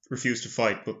not refused to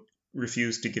fight, but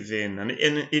refused to give in. And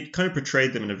it kind of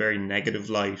portrayed them in a very negative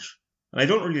light. And I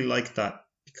don't really like that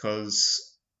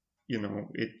because,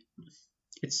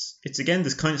 it's again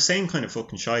this kind of same kind of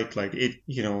fucking shite. Like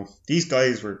these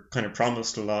guys were kind of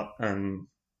promised a lot and,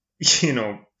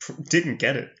 didn't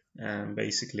get it,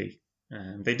 basically.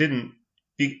 They didn't.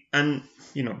 And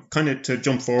kind of to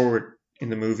jump forward in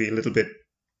the movie a little bit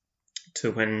to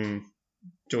when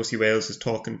Josie Wales is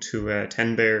talking to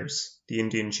Ten Bears, the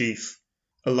Indian chief,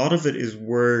 a lot of it is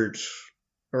word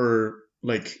or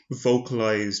like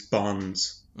vocalized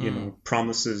bonds,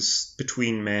 promises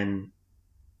between men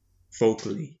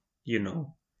vocally,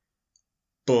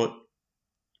 but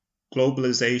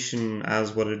globalization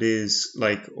as what it is,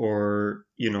 like, or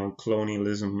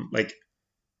colonialism, like,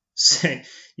 say,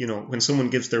 when someone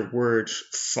gives their word,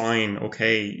 fine,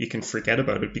 okay, you can forget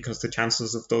about it because the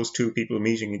chances of those two people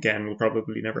meeting again will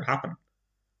probably never happen,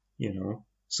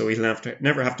 so he'll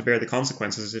never have to bear the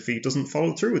consequences if he doesn't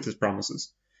follow through with his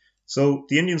promises. So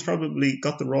the Indians probably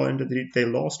got the raw end of they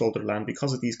lost all their land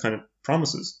because of these kind of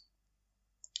promises,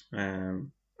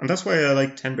 and that's why I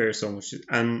like Ten Bears so much.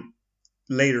 And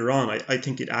later on, I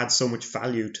think it adds so much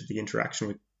value to the interaction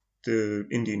with the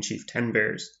Indian chief Ten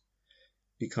Bears,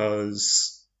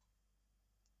 because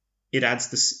it adds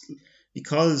this,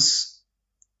 because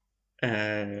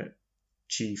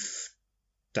Chief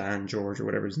Dan George or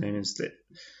whatever his name is, that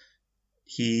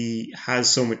he has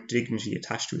so much dignity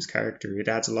attached to his character. It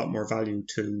adds a lot more value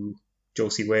to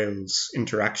Josie Wales'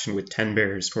 interaction with Ten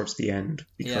Bears towards the end,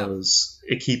 because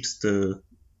it keeps the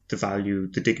value,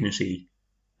 the dignity.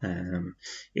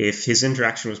 If his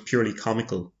interaction was purely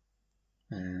comical,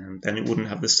 then it wouldn't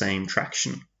have the same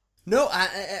traction. No,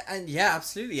 and yeah,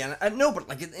 absolutely, and no, but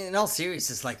like in all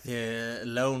seriousness, like the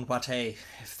lone Wate,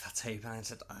 if that's how you pronounce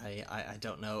it, I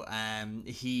don't know.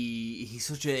 He's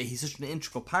such an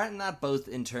integral part in that, both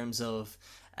in terms of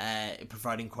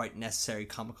providing quite necessary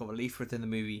comical relief within the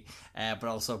movie, but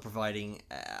also providing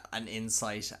an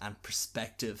insight and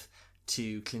perspective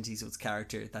to Clint Eastwood's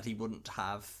character that he wouldn't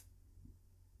have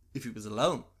if he was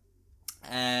alone.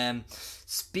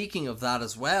 Speaking of that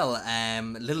as well,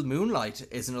 Little Moonlight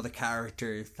is another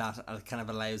character that kind of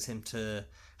allows him to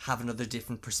have another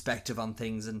different perspective on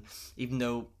things, and even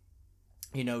though,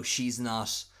 you know, she's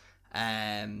not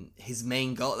his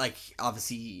main goal, like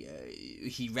obviously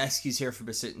he rescues her from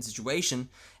a certain situation,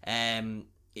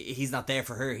 he's not there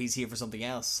for her, he's here for something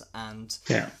else, and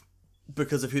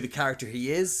because of who the character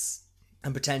he is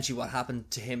and potentially what happened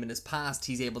to him in his past,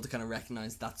 he's able to kind of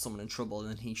recognize that's someone in trouble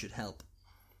and he should help.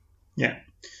 Yeah,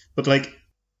 but like,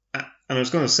 and I was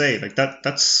going to say, like,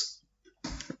 that's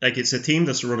like, it's a theme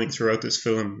that's running throughout this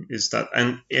film, is that,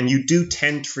 and you do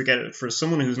tend to forget it, for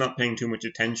someone who's not paying too much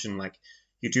attention, like,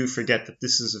 you do forget that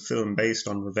this is a film based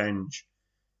on revenge.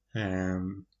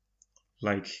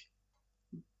 Like,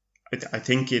 I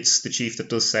think it's the chief that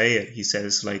does say it. He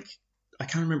says, like, I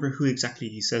can't remember who exactly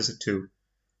he says it to,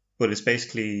 but it's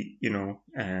basically, you know,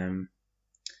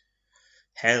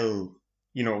 hell,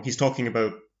 you know, he's talking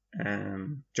about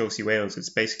Josie Wales. It's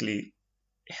basically,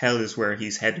 hell is where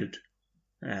he's headed.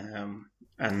 And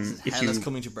if hell is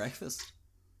coming to breakfast.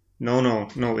 No,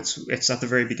 it's at the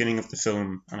very beginning of the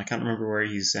film, and I can't remember where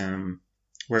he's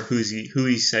who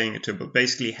he's saying it to, but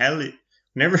basically hell,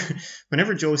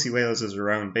 whenever Josie Wales is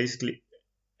around, basically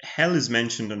hell is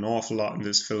mentioned an awful lot in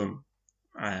this film.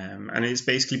 And it's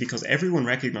basically because everyone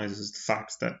recognizes the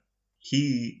fact that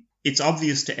it's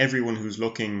obvious to everyone who's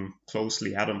looking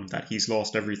closely at him that he's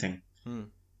lost everything.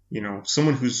 You know,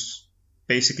 someone who's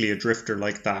basically a drifter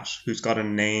like that, who's got a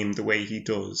name the way he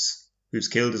does, who's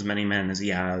killed as many men as he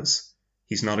has,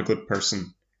 he's not a good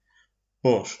person.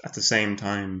 But at the same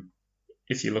time,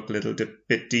 if you look a little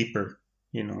bit deeper,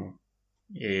 you know,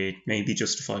 it may be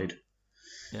justified.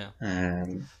 Yeah.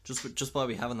 Just while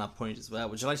we have on that point as well,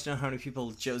 would you like to know how many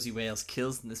people Josie Wales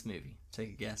kills in this movie? Take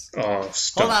a guess. Oh,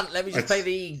 stop. Hold on, let me just play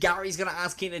the Gary's gonna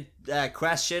ask Keen a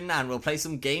question, and we'll play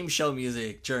some game show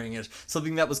music during it.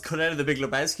 Something that was cut out of The Big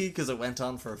Lebowski because it went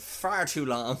on for far too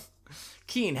long.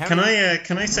 Keen, how many...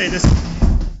 Can I say this?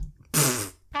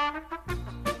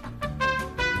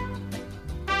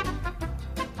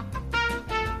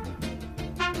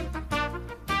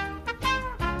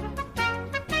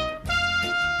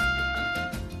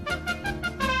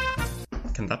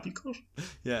 Can that be cut?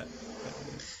 Yeah.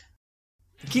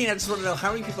 Keen, I just want to know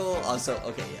how many people. Oh, so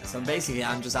basically,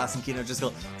 I'm just asking Keen just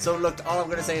go. So look, all I'm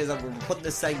going to say is that we're putting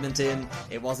this segment in.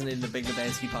 It wasn't in the Big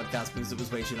Lebowski podcast because it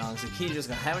was way too long. So Keen, just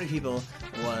go. How many people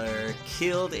were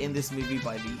killed in this movie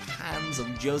by the hands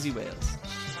of Josie Wales?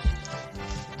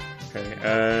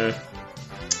 Okay.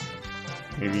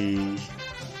 Maybe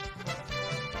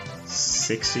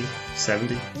 60,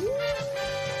 70. Ooh,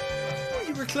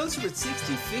 you were closer with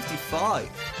 60, 55.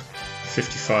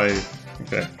 55.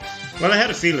 Okay. Well, I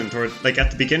had a feeling like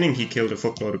at the beginning he killed a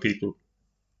fuckload of people.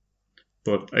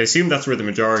 But I assume that's where the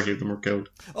majority of them were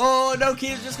killed. Oh, no,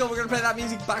 Keen, just go. We're going to play that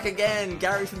music back again.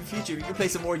 Gary from the future, we can play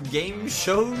some more game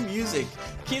show music.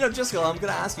 Keen, just go. I'm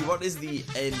going to ask you, what is the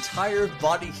entire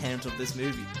body count of this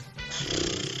movie?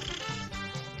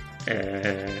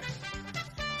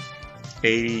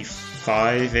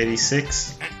 85,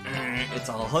 86. It's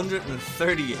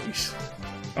 138.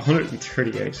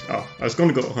 138. Oh, I was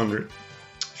going to go 100.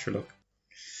 Sure, look.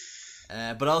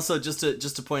 But also, just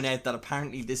to point out that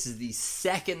apparently this is the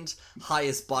second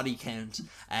highest body count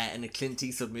in a Clint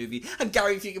Eastwood movie. And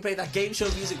Gary, if you can play that game show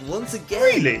music once again,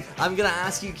 really, I'm gonna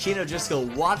ask you, Kino Driscoll,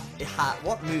 what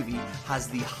movie has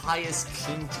the highest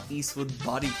Clint Eastwood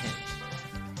body count?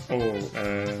 Oh,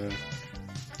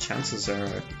 chances are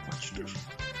I watched it.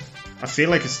 I feel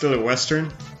like it's still a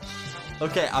Western.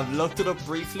 Okay, I've looked it up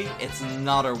briefly. It's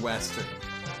not a Western.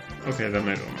 Okay, then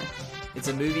I don't know. It's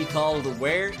a movie called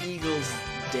Where Eagles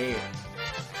Dare.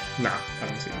 Nah, I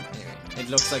haven't seen it. Anyway, it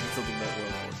looks like it's something about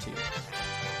World War II.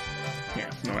 Yeah,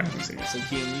 no, I haven't seen it. So,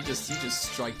 Keane, you just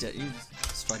striked out. You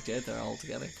striked out there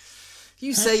altogether.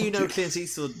 You say you know Clint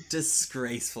Eastwood,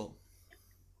 disgraceful.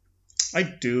 I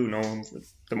do know him for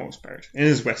the most part. In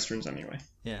his westerns, anyway.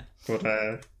 Yeah. But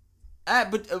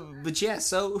yeah,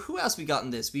 so who else we got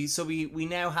in this? We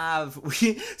now have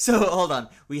so hold on.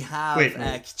 We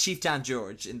have Chief Dan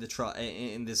George in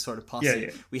in this sort of posse. Yeah.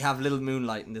 We have Little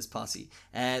Moonlight in this posse.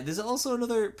 There's also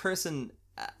another person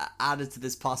added to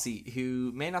this posse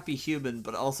who may not be human,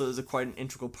 but also is quite an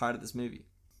integral part of this movie.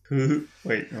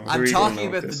 Wait, no, I'm talking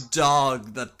about the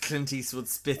dog that Clint Eastwood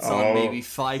spits on maybe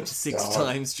 5 to 6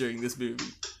 times during this movie.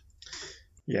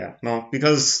 Yeah, no,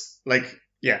 because like,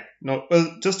 yeah, no.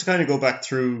 Well, just to kind of go back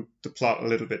through the plot a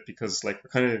little bit, because like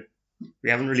we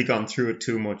haven't really gone through it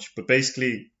too much, but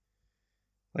basically,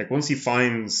 like once he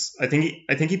finds, I think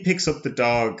he picks up the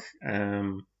dog.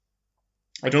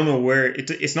 I don't know where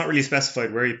it's not really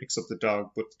specified where he picks up the dog,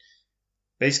 but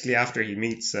basically after he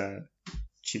meets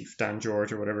Chief Dan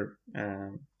George or whatever,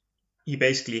 he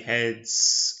basically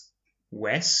heads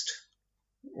west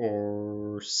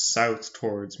or south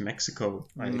towards Mexico.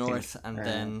 North and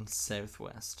then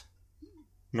southwest.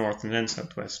 North and then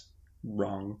southwest.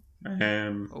 Wrong.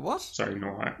 What? Sorry,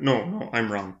 no,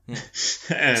 I'm wrong.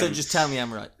 Yeah. So just tell me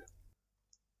I'm right.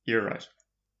 You're right.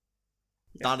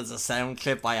 Yeah. That is a sound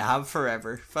clip I have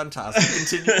forever.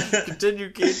 Fantastic.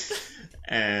 Continue, kid.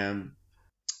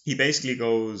 He basically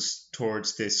goes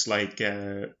towards this like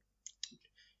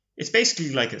it's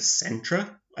basically like a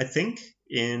Centra, I think,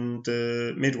 in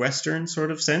the Midwestern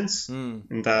sort of sense.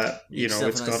 In that,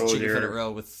 it's got all your chicken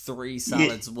roll with 3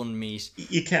 salads, 1 meat.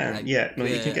 You can, you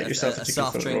can get yourself a chicken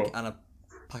soft drink roll and a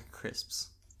pack of crisps.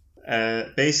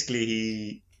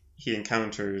 Basically, he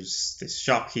encounters this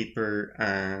shopkeeper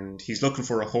and he's looking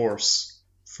for a horse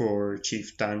for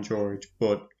Chief Dan George,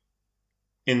 but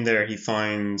in there he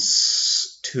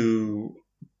finds 2,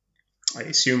 I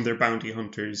assume they're bounty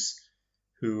hunters,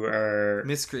 who are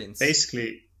miscreants.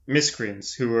 Basically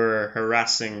miscreants who are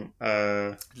harassing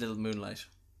Little Moonlight,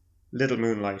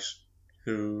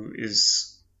 who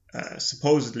is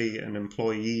supposedly an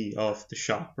employee of the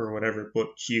shop or whatever, but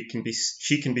she can be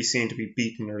seen to be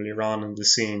beaten earlier on in the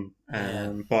scene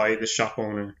by the shop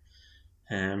owner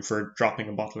for dropping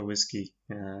a bottle of whiskey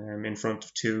in front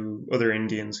of 2 other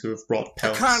Indians who have brought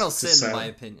pelts. A cardinal sin, in my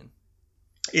opinion.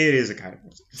 It is a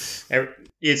cardinal sin.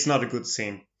 It's not a good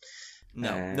scene.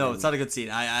 No, it's not a good scene.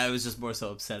 I was just more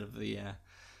so upset of the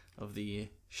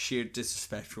sheer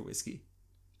disrespect for whiskey.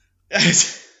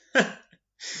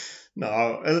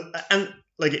 No, and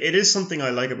like it is something I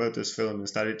like about this film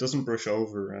is that it doesn't brush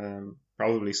over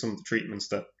probably some of the treatments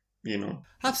that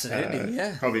absolutely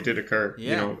probably did occur.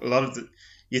 A lot of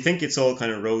you think it's all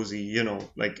kind of rosy,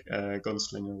 like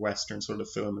gunslinger western sort of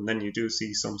film, and then you do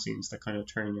see some scenes that kind of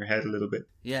turn your head a little bit.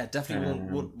 Yeah,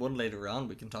 definitely one later on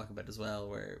we can talk about as well,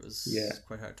 where it was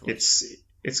quite hard to watch.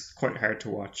 It's quite hard to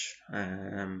watch,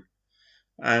 and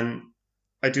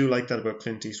I do like that about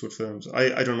Clint Eastwood films.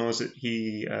 I don't know, is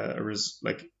he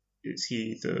is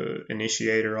he the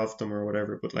initiator of them or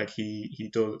whatever, but like he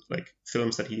does, like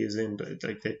films that he is in,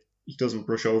 like he doesn't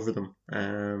brush over them,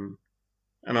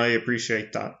 and I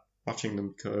appreciate that watching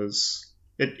them because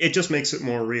it just makes it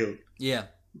more real. Yeah.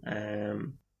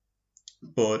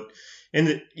 But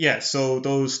so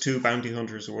those 2 bounty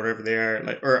hunters or whatever they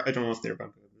are, or I don't know if they're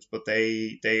bounty hunters, but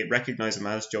they recognize him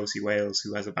as Josie Wales,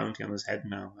 who has a bounty on his head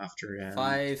now after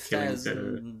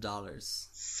 $5,000.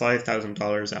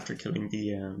 $5,000 after killing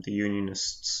the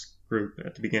Unionists group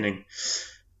at the beginning,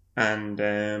 and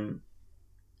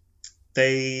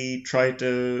they try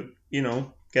to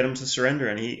get him to surrender,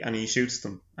 and he shoots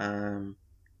them, and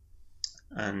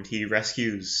he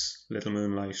rescues Little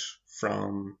Moonlight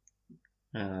from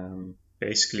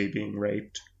basically being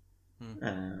raped,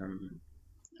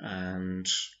 and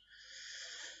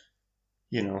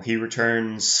he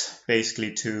returns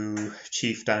basically to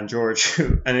Chief Dan George,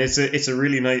 and it's a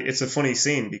really nice, it's a funny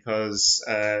scene because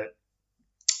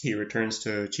he returns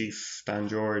to Chief Dan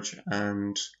George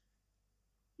and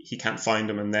he can't find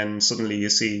him, and then suddenly you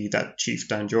see that Chief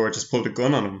Dan George has pulled a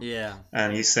gun on him. Yeah.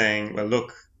 And he's saying, well,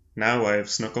 look, now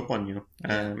I've snuck up on you.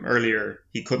 Earlier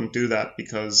he couldn't do that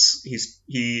because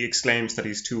he exclaims that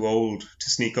he's too old to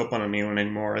sneak up on anyone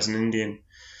anymore as an Indian.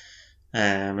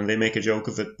 And they make a joke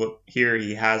of it, but here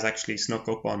he has actually snuck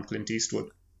up on Clint Eastwood,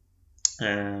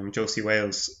 Josie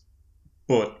Wales,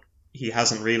 but he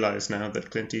hasn't realised now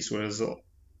that Clint Eastwood has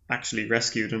actually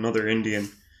rescued another Indian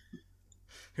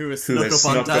who has snuck up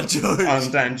on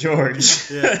Dan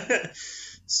George. Yeah.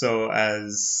 So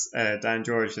as Dan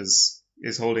George is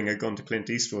holding a gun to Clint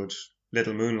Eastwood,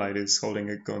 Little Moonlight is holding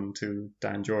a gun to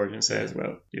Dan George and says,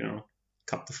 well,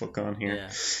 cop the fuck on here.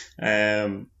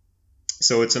 Yeah.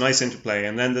 So it's a nice interplay,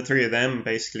 and then the 3 of them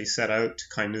basically set out to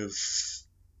kind of,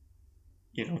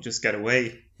 just get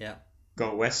away. Yeah.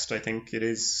 Go west, I think it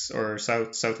is, or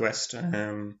southwest,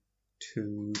 to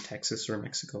Texas or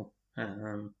Mexico.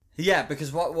 Yeah,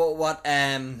 because what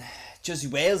Josie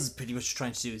Wales is pretty much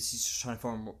trying to do is he's just trying to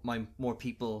form more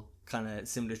people kind of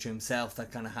similar to himself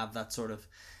that kind of have that sort of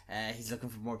He's looking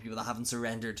for more people that haven't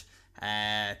surrendered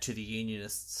to the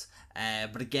Unionists.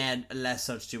 But again, less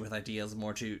so to do with ideals,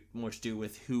 more to do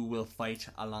with who will fight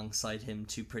alongside him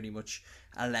to pretty much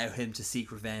allow him to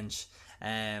seek revenge.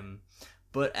 So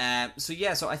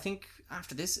I think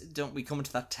after this, don't we come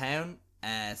into that town,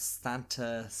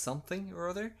 Santa something or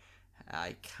other?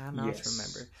 I cannot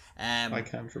remember. I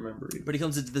can't remember either. But he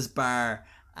comes into this bar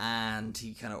and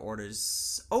he kind of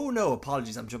orders... Oh no,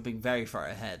 apologies, I'm jumping very far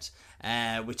ahead.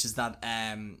 Which is that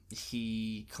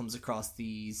he comes across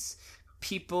these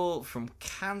people from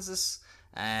Kansas,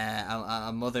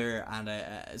 a mother and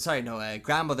a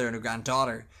grandmother and a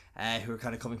granddaughter, who are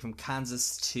kind of coming from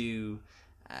Kansas to...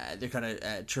 they're kind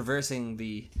of traversing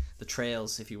the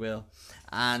trails, if you will.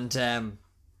 And...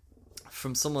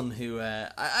 from someone who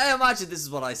I imagine this is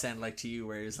what I sound like to you,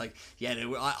 where it's like, yeah,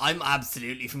 no, I'm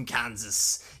absolutely from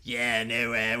Kansas. Yeah,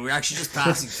 no, we're actually just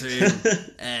passing through.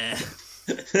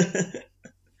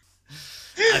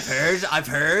 I've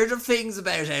heard of things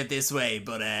about out this way,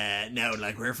 but no,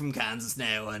 like we're from Kansas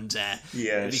now, and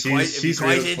it'd be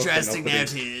quite interesting now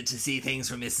to see things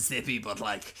from Mississippi. But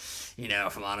like, you know,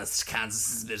 if I'm honest, Kansas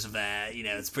is a bit of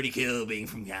it's pretty cool being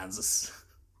from Kansas.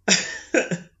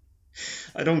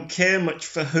 I don't care much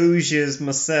for Hoosiers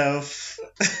myself.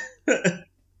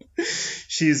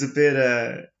 She's a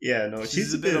bit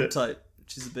she's a bit uptight.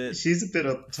 She's a bit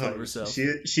uptight herself.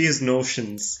 She has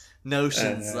notions.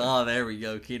 There we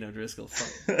go. Keno Driscoll,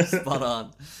 spot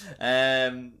on.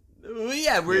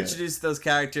 We're introduced to those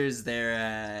characters.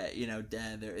 They're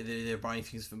they're buying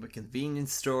things from a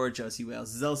convenience store. Josie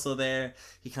Wales is also there.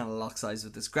 He kind of locks eyes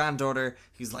with this granddaughter.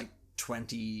 He's like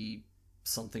 20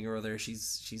 something or other.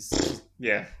 She's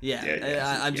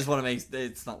I just want to make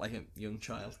it's not like a young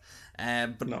child,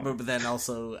 but then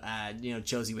also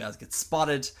Josie Wales gets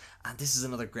spotted, and this is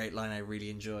another great line I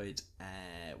really enjoyed,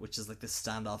 which is like this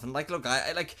standoff. And like, look,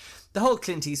 I like the whole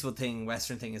Clint Eastwood thing,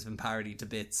 Western thing has been parodied to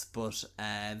bits, but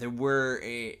there were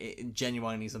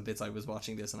genuinely some bits I was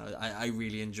watching this and I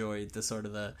really enjoyed the sort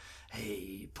of the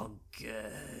hey punk,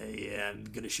 I'm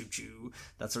gonna shoot you,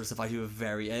 that sort of stuff. I do a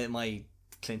very my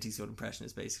Clint Eastwood impression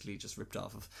is basically just ripped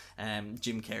off of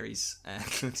Jim Carrey's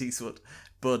Clint Eastwood,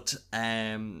 but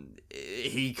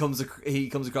he comes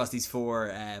across these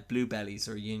four blue bellies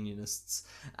or unionists,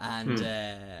 and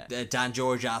Dan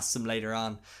George asks him later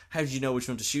on, how did you know which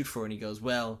one to shoot for? And he goes,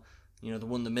 well, the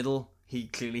one in the middle, he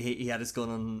clearly had his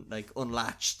gun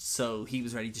unlatched, so he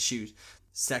was ready to shoot.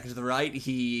 Second to the right,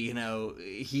 he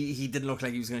didn't look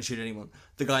like he was going to shoot anyone.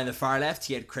 The guy on the far left,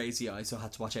 he had crazy eyes, so I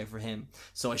had to watch out for him.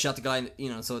 So I shot the guy,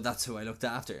 so that's who I looked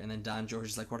after. And then Dan George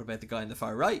is like, what about the guy on the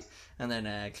far right? And then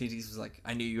Clint Eastwood was like,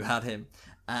 I knew you had him.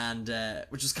 And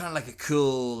which was kind of like a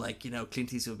cool,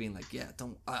 Clint Eastwood being like, yeah,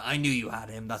 I knew you had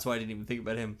him. That's why I didn't even think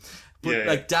about him.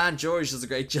 But Dan George does a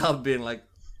great job of being like,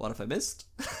 what if I missed?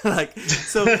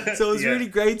 So it was really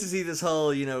great to see this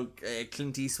whole,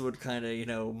 Clint Eastwood kind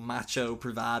of, macho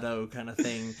bravado kind of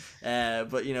thing.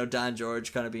 But, Dan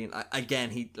George kind of being,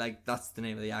 again, he, that's the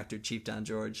name of the actor, Chief Dan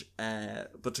George.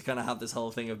 But to kind of have this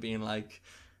whole thing of being like,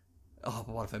 oh,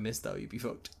 but what if I missed though? You'd be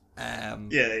fucked. So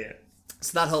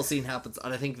that whole scene happens.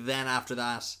 And I think then after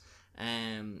that,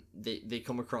 they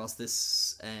come across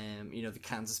this, the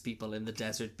Kansas people in the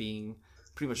desert being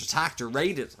pretty much attacked or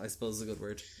raided, I suppose is a good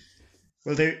word.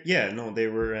 Well, they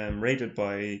were raided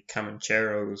by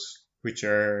Comancheros, which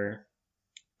are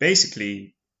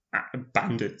basically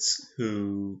bandits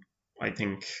who I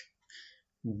think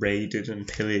raided and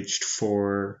pillaged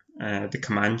for the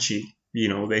Comanche.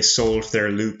 They sold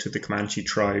their loot to the Comanche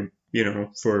tribe,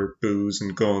 for booze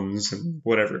and guns and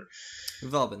whatever.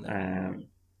 We've all been there.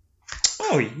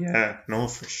 Oh yeah, no,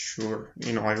 for sure.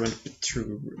 I went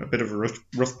through a bit of a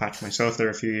rough patch myself there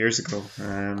a few years ago.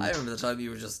 I remember the time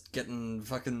you were just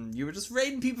you were just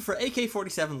raiding people for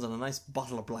AK-47s on a nice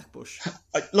bottle of Blackbush.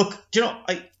 Look,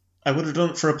 I would have done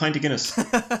it for a pint of Guinness.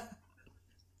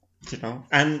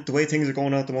 And the way things are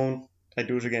going at the moment, I'd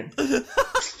do it again. We've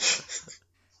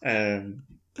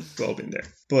all been there.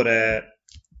 But,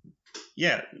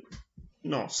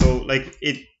 so,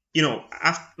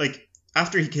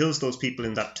 after he kills those people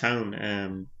in that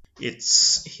town,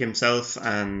 it's himself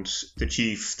and the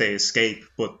chief, they escape,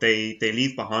 but they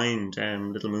leave behind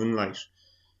Little Moonlight,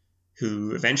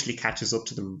 who eventually catches up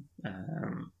to them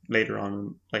later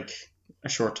on, a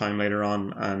short time later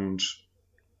on, and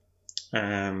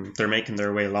they're making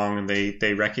their way along, and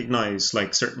they recognize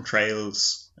certain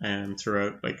trails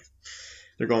throughout,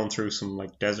 they're going through some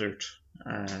desert,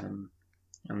 and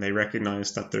they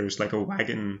recognize that there's a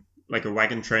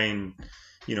wagon train,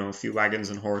 a few wagons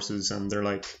and horses, and they're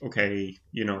like, okay,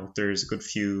 there's a good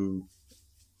few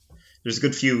there's a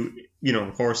good few,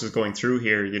 horses going through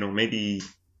here, maybe,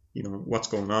 what's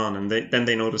going on. And then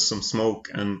they notice some smoke,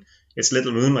 and it's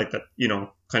Little Moonlight that,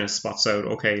 kind of spots out,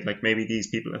 okay, like maybe these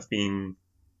people have been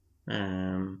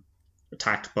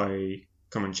attacked by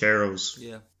Comancheros.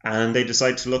 Yeah. And they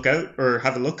decide to look out or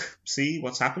have a look, see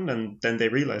what's happened, and then they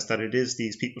realize that it is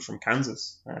these people from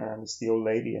Kansas. It's the old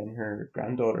lady and her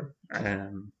granddaughter.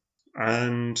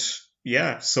 And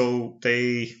yeah, so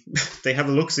they have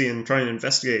a look-see and try and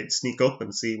investigate, sneak up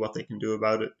and see what they can do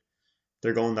about it.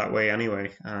 They're going that way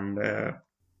anyway, and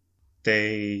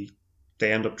they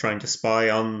end up trying to spy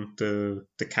on the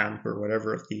camp or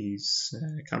whatever of these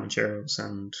Comancheros,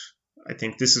 and I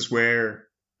think this is where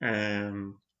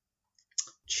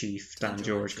Chief Dan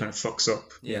George kind of fucks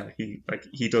up. Yeah,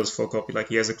 he does fuck up.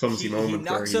 He has a clumsy moment. He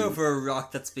knocks where over a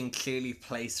rock that's been clearly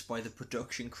placed by the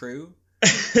production crew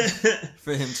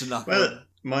for him to knock over.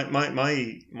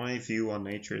 My view on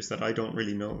nature is that I don't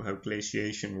really know how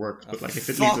glaciation works, but if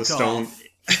it leaves a stone,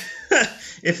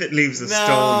 if it leaves a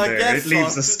stone there, it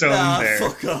leaves a stone there.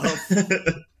 Fuck off.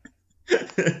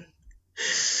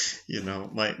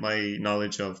 My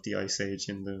knowledge of the Ice Age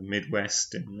in the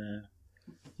Midwest in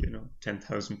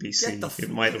 10,000 BC,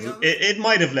 it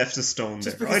might have left a stone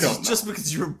there. I don't know. Just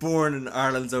because you were born in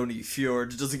Ireland's only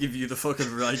fjord doesn't give you the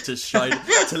fucking right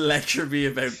to lecture me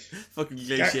about fucking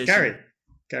glaciation.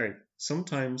 Gary,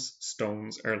 sometimes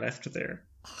stones are left there.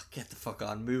 Oh, get the fuck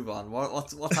on, move on.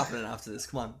 What's happening after this?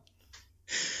 Come on.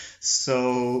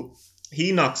 So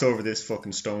he knocks over this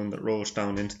fucking stone that rolls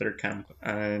down into their camp,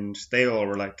 and they all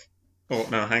were like, "Oh,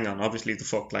 now hang on, obviously the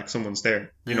fuck, someone's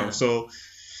there," So,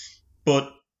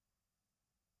 but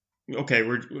okay,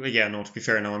 to be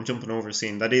fair, now I'm jumping over a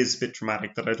scene that is a bit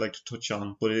dramatic that I'd like to touch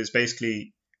on, but it is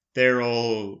basically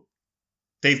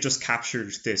they've just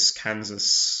captured this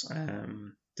Kansas,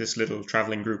 this little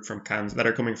traveling group from Kansas that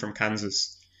are coming from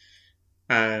Kansas,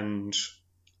 and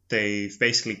they've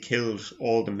basically killed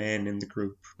all the men in the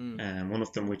group. One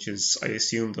of them, which is, I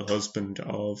assume, the husband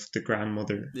of the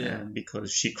grandmother,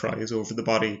 because she cries over the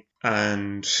body,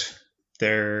 and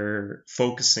they're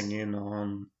focusing in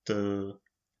on the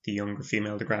younger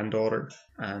female, the granddaughter,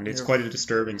 and it's quite a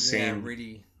disturbing scene. Yeah,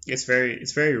 really. It's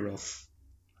very rough.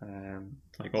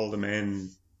 All the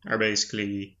men are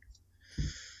basically,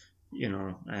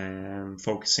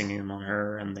 focusing in on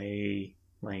her, and they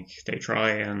try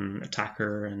and attack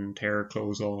her and tear her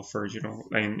clothes off, or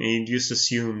and you just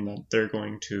assume that they're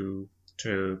going to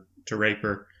rape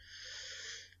her.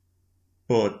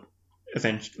 But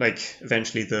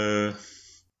eventually the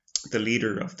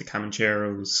leader of the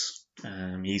Comancheros,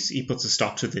 he puts a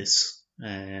stop to this,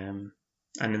 and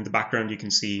in the background you can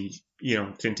see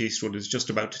Clint Eastwood is just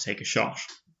about to take a shot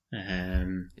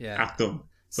at them,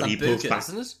 but he pulls back.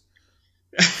 Isn't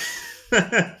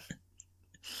it?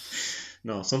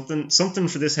 No, something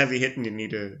for this heavy hitting you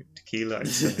need a tequila, I'd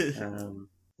say.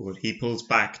 But he pulls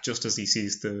back just as he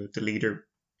sees the leader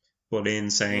butt in,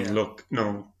 saying, "Look,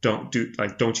 no, don't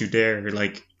you dare!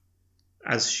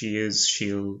 As she is,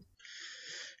 she'll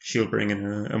bring in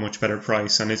a much better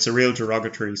price." And it's a real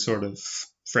derogatory sort of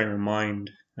frame of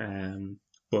mind.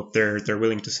 But they're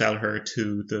willing to sell her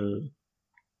to the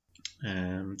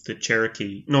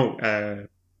Cherokee, the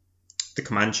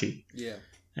Comanche. Yeah.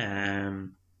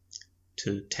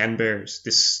 To Ten Bears,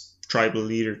 this tribal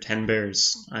leader, Ten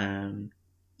Bears.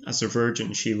 As a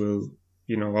virgin, she will,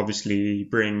 obviously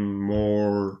bring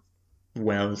more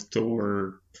wealth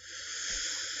or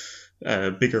a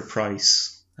bigger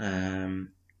price.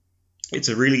 It's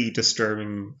a really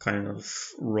disturbing kind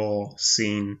of raw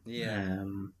scene. Yeah.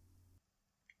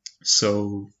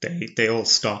 So they all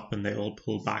stop and they all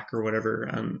pull back or whatever,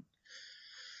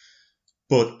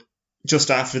 but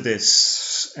just after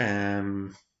this,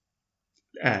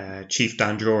 Chief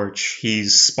Dan George,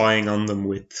 he's spying on them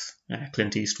with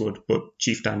Clint Eastwood, but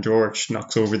Chief Dan George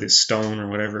knocks over this stone or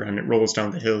whatever, and it rolls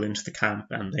down the hill into the camp,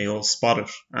 and they all spot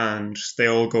it, and they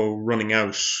all go running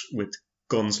out with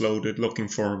guns loaded looking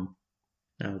for him.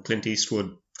 Now Clint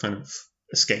Eastwood kind of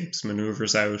escapes,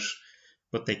 maneuvers out,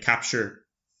 but they capture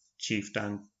Chief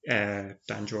Dan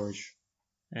George.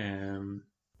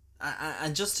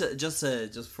 And just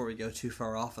before we go too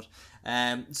far off it,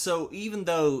 so even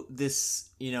though this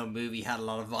movie had a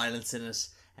lot of violence in it,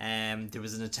 there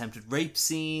was an attempted rape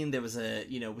scene, there was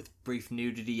with brief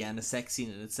nudity and a sex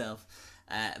scene in itself.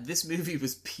 This movie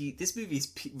is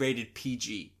rated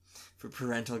PG for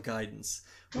parental guidance.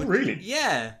 Oh, really?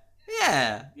 Yeah.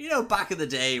 Back in the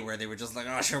day where they were just like,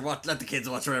 oh sure, let the kids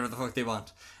watch whatever the fuck they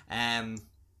want.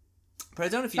 But I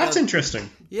don't know if you That's interesting.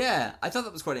 Yeah, I thought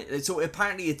that was quite... So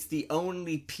apparently it's the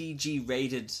only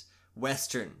PG-rated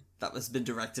Western that has been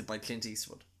directed by Clint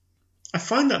Eastwood. I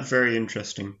find that very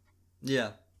interesting.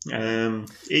 Yeah.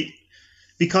 It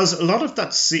because a lot of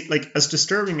that scene, like as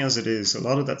disturbing as it is, a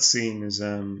lot of that scene is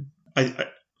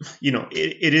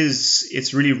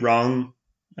it's really wrong.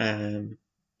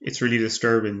 It's really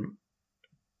disturbing,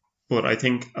 but I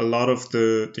think a lot of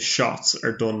the shots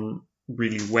are done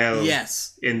really well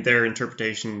Yes. in their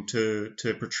interpretation to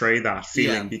portray that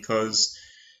feeling, because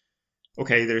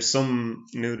okay, there's some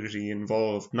nudity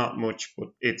involved, not much, but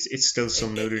it's still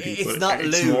some nudity. It's but not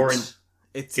it's lewd. more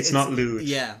it's not lewd.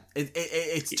 Yeah,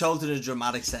 it's told in a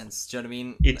dramatic sense. Do you know what I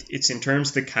mean? It's in terms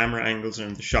of the camera angles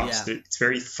and the shots. Yeah. It's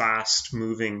very fast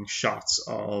moving shots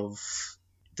of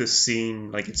the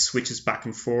scene. Like it switches back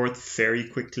and forth very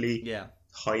quickly. Yeah.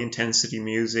 High intensity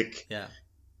music. Yeah.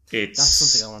 That's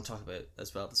something I want to talk about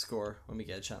as well. The score when we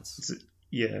get a chance.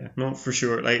 Yeah, no, for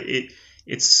sure. Like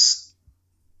it's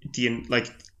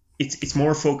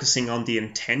more focusing on the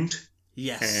intent.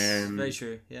 Yes. Very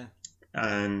true. Yeah.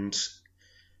 And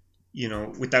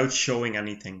without showing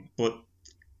anything, but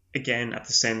again, at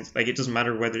the sense, like it doesn't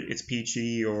matter whether it's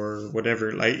PG or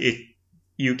whatever. Like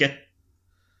you get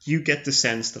the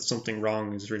sense that something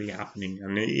wrong is really happening,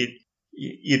 and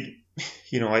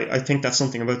I think that's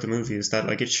something about the movie, is that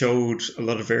like it showed a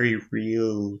lot of very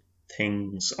real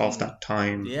things of that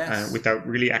time, without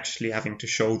really actually having to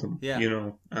show them.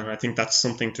 And I think that's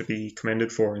something to be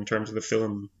commended for in terms of the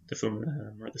film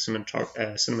or the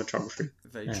cinematography.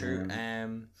 Very true.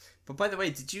 But by the way,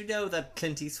 did you know that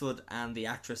Clint Eastwood and the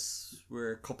actress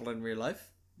were a couple in real life?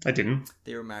 I didn't.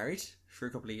 They were married for a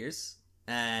couple of years.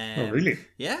 Oh, really?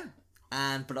 Yeah.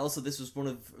 But also this was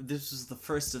the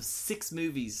first of 6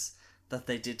 movies that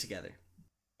they did together.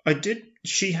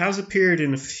 She has appeared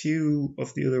in a few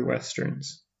of the other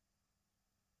westerns.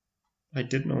 I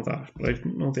did know that, but I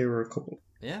didn't know they were a couple.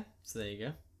 Yeah, so there you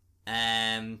go.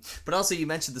 But also you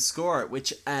mentioned the score,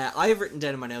 which I have written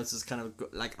down in my notes as kind of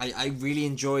like I really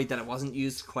enjoyed that it wasn't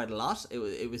used quite a lot.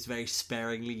 It was very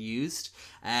sparingly used.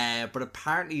 But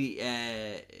apparently,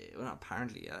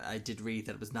 I did read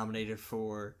that it was nominated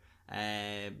for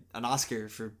an Oscar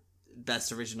for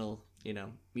Best Original,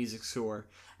 music score.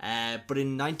 But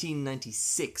in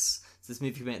 1996, so this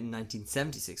movie came out in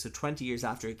 1976, so 20 years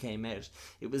after it came out,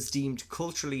 it was deemed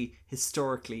culturally,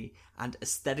 historically, and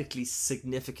aesthetically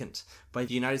significant by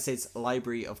the United States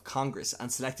Library of Congress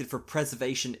and selected for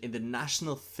preservation in the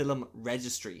National Film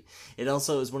Registry. It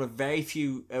also is one of very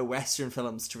few Western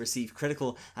films to receive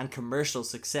critical and commercial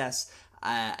success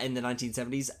in the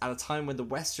 1970s, at a time when the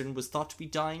Western was thought to be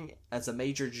dying as a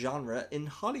major genre in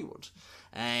Hollywood.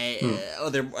 I'm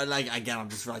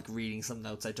just like reading some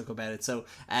notes I took about it. So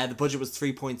the budget was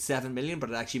 3.7 million, but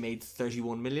it actually made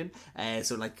 31 million.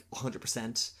 So like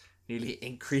 100% nearly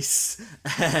increase.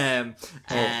 But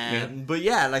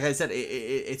yeah, like I said,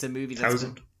 it's a movie that's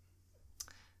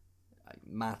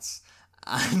maths.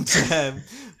 And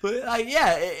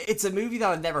it's a movie that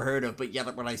I've never heard of,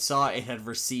 but when I saw it, it had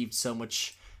received so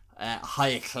much high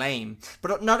acclaim,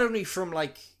 but not only from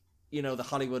the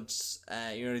Hollywood,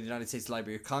 the United States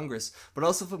Library of Congress, but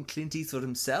also from Clint Eastwood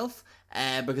himself,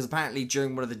 because apparently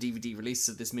during one of the DVD releases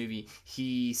of this movie,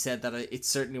 he said that it's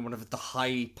certainly one of the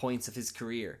high points of his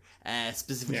career,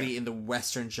 specifically in the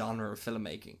Western genre of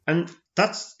filmmaking. And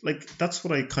that's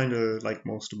what I kind of like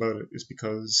most about it, is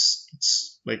because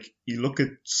it's like you look at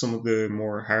some of the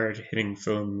more hard-hitting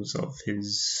films of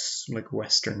his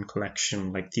Western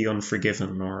collection, like The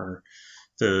Unforgiven or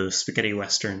the spaghetti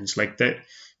westerns, like that.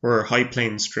 Or High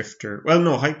Plains Drifter. Well,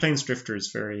 no, High Plains Drifter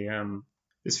is very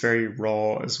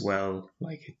raw as well.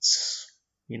 Like it's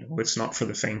not for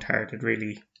the faint-hearted,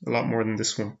 really. A lot more than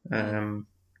this one.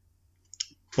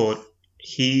 But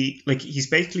he's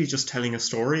basically just telling a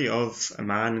story of a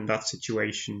man in that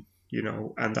situation,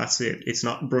 and that's it. It's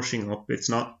not brushing up. It's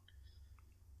not,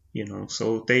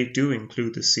 So they do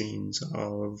include the scenes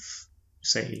of,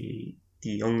 say, the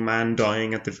young man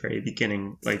dying at the very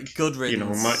beginning, like good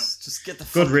riddance. Just get the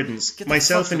good riddance.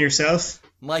 Myself and yourself.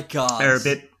 My God, are a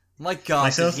bit. My God,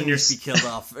 myself and be killed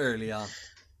off early on.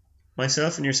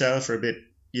 Myself and yourself are a bit,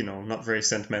 not very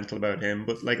sentimental about him,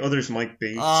 but others might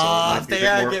be. If they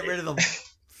are, get rid of them.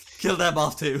 Kill them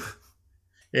off too.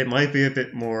 It might be a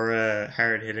bit more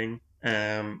hard hitting,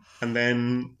 and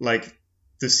then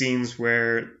the scenes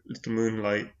where the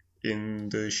Moonlight in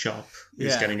the shop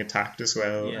is getting attacked as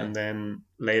well, and then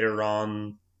later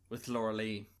on with Laura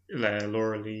Lee,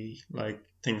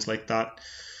 things like that,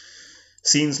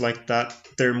 scenes like that,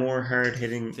 they're more hard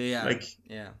hitting.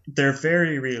 They're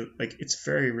very real. It's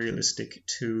very realistic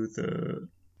to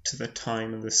the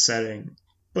time and the setting,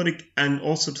 but and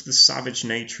also to the savage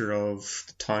nature of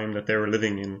the time that they were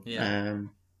living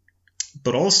in.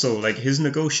 But also his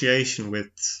negotiation with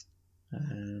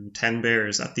 10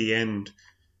 bears at the end.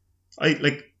 I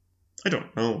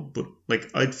don't know, but like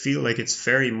I'd feel like it's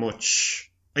very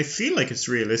much. I feel like it's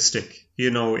realistic,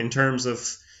 in terms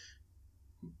of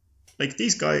like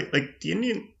these guys, like the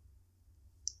Indian.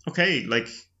 Okay, like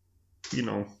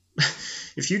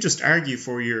if you just argue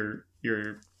for your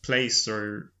place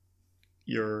or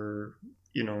your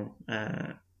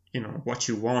what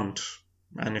you want,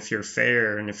 and if you're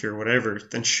fair and if you're whatever,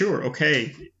 then sure,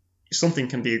 okay, something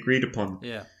can be agreed upon.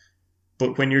 Yeah.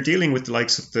 But when you're dealing with the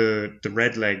likes of the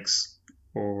redlegs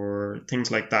or things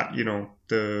like that,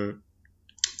 the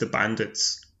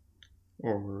bandits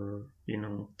or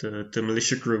the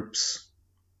militia groups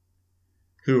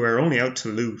who are only out to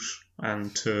loot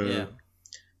and to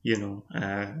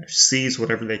seize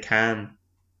whatever they can,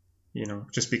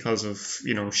 just because of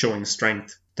showing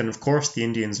strength, then of course the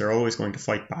Indians are always going to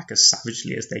fight back as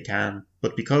savagely as they can.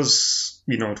 But because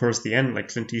towards the end, like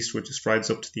Clint Eastwood just rides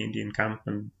up to the Indian camp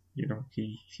and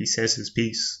he says his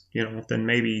piece, then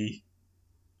maybe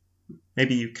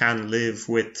you can live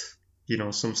with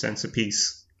some sense of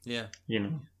peace. Yeah.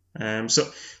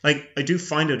 So like I do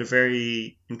find it a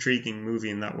very intriguing movie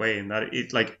in that way, in that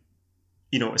it like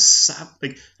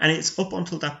and it's up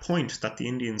until that point that the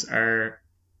Indians are,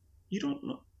 you don't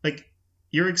know, like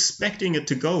you're expecting it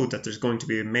to go that there's going to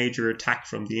be a major attack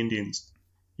from the Indians.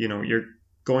 You're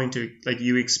going to, like,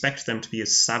 you expect them to be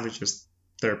as savage as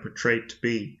they're portrayed to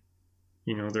be.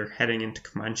 They're heading into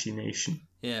Comanche Nation.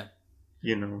 Yeah.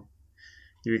 You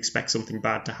expect something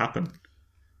bad to happen.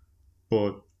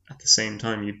 But at the same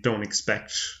time, you don't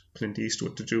expect Clint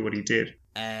Eastwood to do what he did.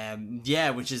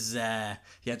 Which is,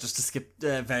 just to skip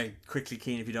very quickly,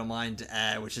 Keane, if you don't mind,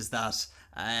 which is that,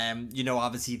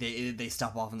 obviously they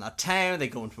stop off in that town, they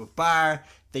go into a bar,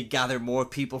 they gather more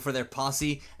people for their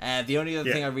posse. The only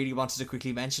other thing I really wanted to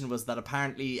quickly mention was that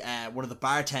apparently one of the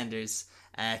bartenders,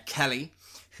 Kelly,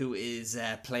 who is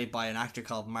played by an actor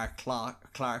called Mark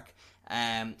Clark,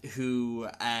 who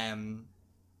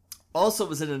also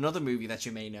was in another movie that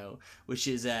you may know, which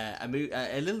is a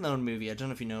little known movie, I don't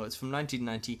know if you know, it's from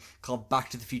 1990, called Back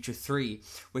to the Future 3,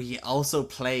 where he also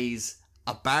plays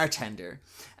a bartender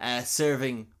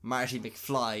serving Marty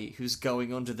McFly, who's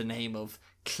going under the name of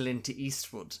Clint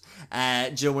Eastwood.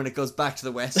 Joe, when it goes back to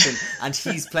the Western, and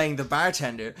he's playing the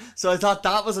bartender. So I thought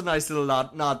that was a nice little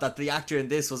nod that the actor in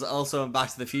this was also in Back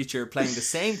to the Future playing the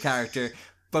same character,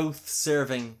 both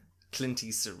serving Clint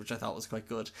Eastwood, which I thought was quite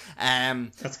good.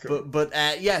 That's good. But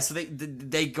so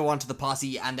they go on to the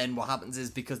posse, and then what happens is,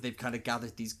 because they've kind of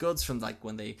gathered these goods from, like,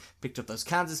 when they picked up those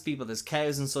Kansas people, there's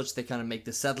cows and such, they kind of make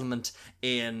the settlement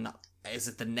in, is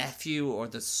it the nephew or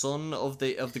the son of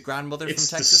the grandmother from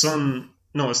Texas? It's the son.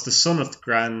 No, it's the son of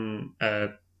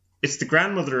the it's the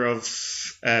grandmother of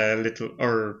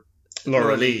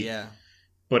Laura Lee. Yeah.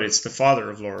 But it's the father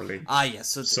of Laura Lee. Ah, yes.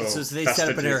 So they set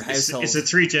up in her household. It's a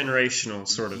 3-generational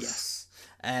sort of. Yes.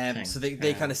 So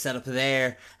they kind of set up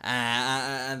there,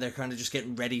 and they're kind of just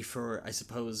getting ready for, I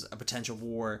suppose, a potential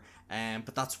war.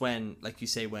 But that's when, like you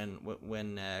say, when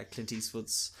Clint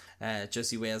Eastwood's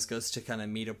Josie Wales goes to kind of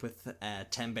meet up with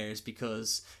 10 Bears,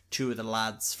 because two of the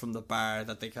lads from the bar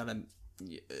that they kind of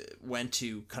went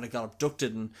to kind of got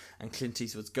abducted, and Clint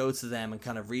Eastwood goes to them and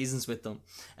kind of reasons with them,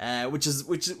 which was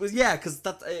because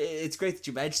that it's great that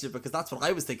you mentioned it, because that's what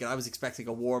I was thinking. I was expecting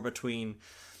a war between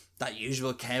that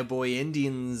usual cowboy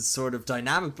Indians sort of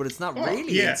dynamic, but it's not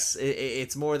really. Yeah.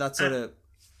 It's more that sort of.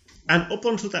 And up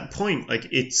until that point, like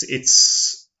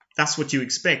it's that's what you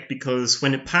expect, because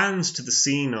when it pans to the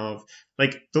scene of,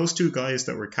 like, those two guys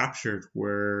that were captured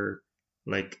were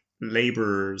like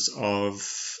laborers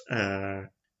of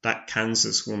that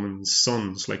Kansas woman's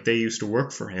sons. Like, they used to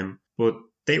work for him, but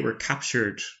they were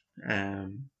captured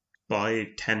by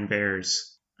 10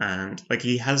 Bears, and like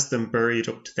he has them buried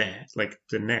up to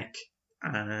the neck,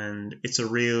 and it's a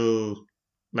real,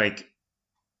 like,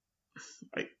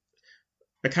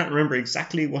 I can't remember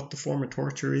exactly what the form of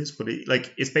torture is, but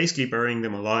it's basically burying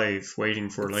them alive, waiting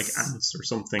for like ants or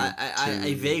something.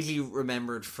 I vaguely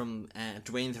remembered from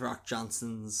Dwayne "The Rock"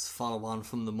 Johnson's follow-on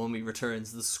from The Mummy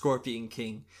Returns, The Scorpion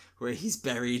King, where he's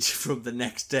buried from the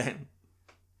neck down.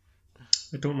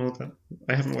 I don't know that.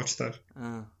 I haven't watched that.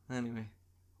 Anyway,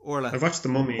 Orla. I've watched The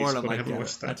Mummies, Orla, but I haven't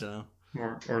watched that. I don't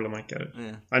know. Orla might get it.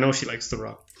 Yeah. I know she likes The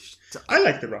Rock. I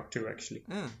like The Rock too, actually.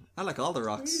 Yeah, I like all the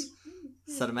Rocks.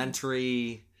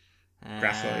 Sedimentary.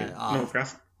 Graphite.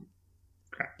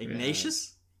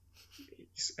 Ignatius?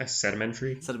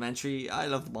 Sedimentary. I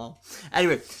love them all.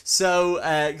 Anyway, so,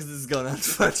 because this is going on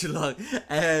far too long.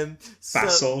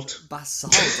 Basalt.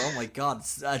 Oh my god.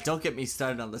 Don't get me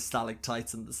started on the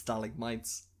stalactites and the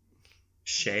stalagmites.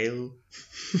 Shale.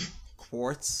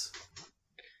 Quartz.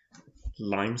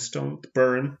 limestone,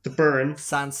 the burn.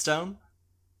 Sandstone.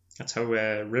 That's how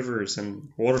rivers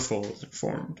and waterfalls are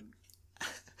formed.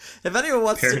 If anyone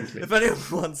Apparently.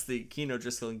 wants the Keno,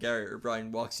 Driscoll and Garrett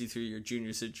O'Brien walks you through your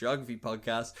junior cert geography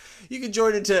podcast, you can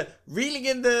join into Reeling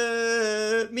in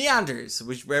the Meanders,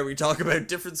 where we talk about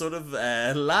different sort of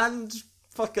land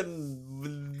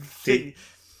fucking thing.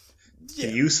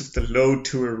 The use of the load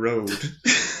to erode.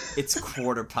 It's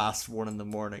 1:15 in the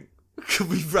morning. Could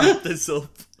we wrap this up?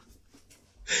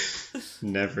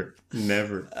 Never.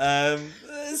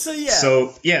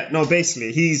 So yeah. No.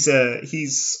 Basically, he's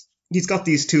got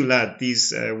these two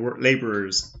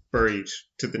laborers buried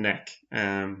to the neck.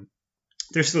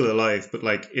 They're still alive, but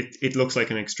like it looks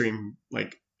like an extreme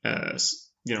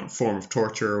form of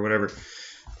torture or whatever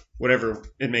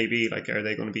it may be. Like, are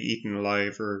they going to be eaten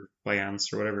alive or by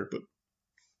ants or whatever? But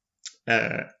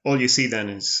all you see then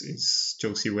is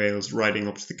Josie Wales riding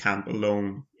up to the camp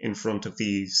alone in front of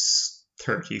these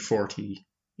 30, 40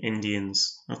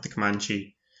 Indians of the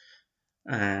Comanche.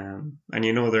 And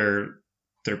they're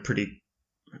pretty,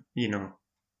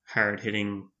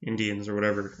 hard-hitting Indians or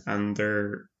whatever, and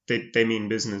they mean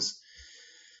business.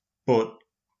 But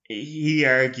he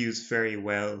argues very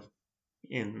well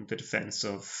in the defense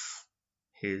of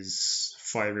his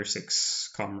 5 or 6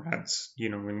 comrades,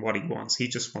 in what he wants. He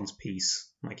just wants peace.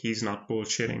 Like, he's not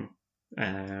bullshitting.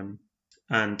 And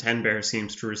Ten Bear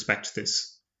seems to respect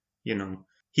this.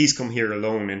 He's come here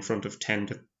alone in front of 10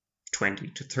 to 20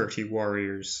 to 30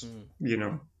 warriors,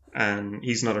 and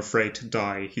he's not afraid to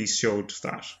die. He's showed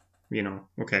that,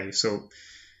 Okay, so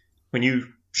when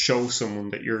you show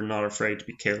someone that you're not afraid to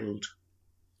be killed,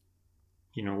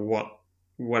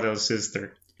 what else is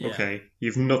there? Yeah. Okay,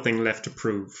 you've nothing left to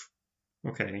prove.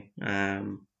 Okay,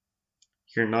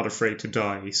 you're not afraid to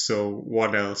die, so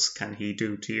what else can he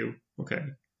do to you? Okay.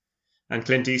 And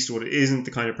Clint Eastwood isn't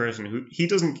the kind of person who he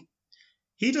doesn't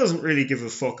really give a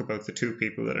fuck about the 2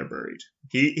 people that are buried.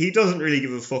 He doesn't really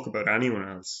give a fuck about anyone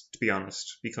else, to be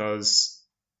honest, because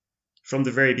from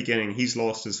the very beginning he's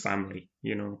lost his family,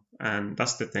 and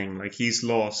that's the thing. Like, he's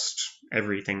lost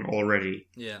everything already.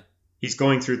 Yeah. He's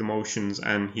going through the motions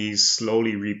and he's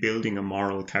slowly rebuilding a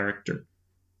moral character.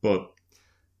 But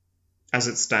as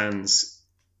it stands,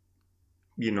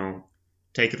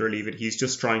 take it or leave it, he's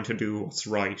just trying to do what's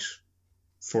right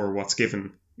for what's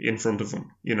given in front of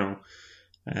him,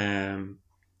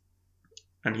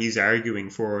 and he's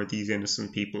arguing for these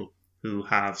innocent people who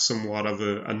have somewhat of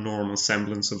a normal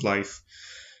semblance of life.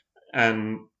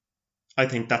 And I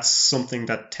think that's something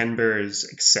that Ten Bears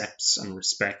accepts and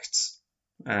respects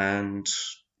and,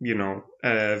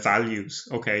 values.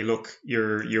 Okay, look,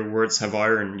 your words have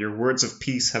iron. Your words of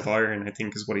peace have iron, I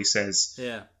think is what he says.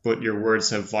 Yeah. But your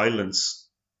words of violence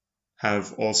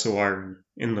have also iron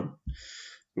in them,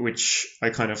 which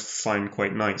I kind of find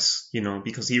quite nice,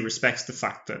 because he respects the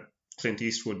fact that Clint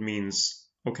Eastwood means,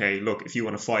 okay, look, if you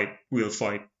want to fight, we'll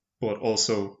fight, but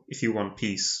also if you want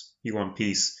peace, you want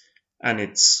peace. And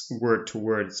it's word to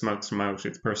word, it's mouth to mouth,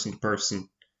 it's person to person.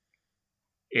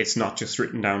 It's not just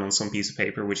written down on some piece of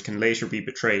paper, which can later be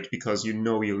betrayed because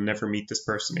you'll never meet this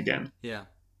person again. Yeah.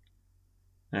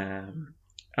 And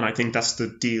I think that's the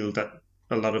deal that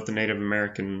a lot of the Native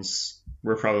Americans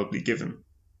were probably given.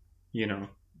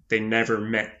 They never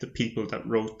met the people that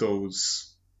wrote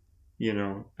those,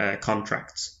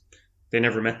 contracts. They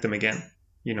never met them again.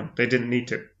 They didn't need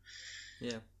to.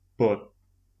 Yeah. But,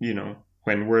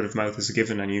 when word of mouth is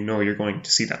given and you're going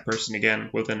to see that person again,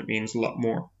 well, then it means a lot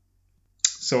more.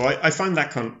 So I find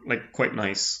that quite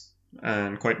nice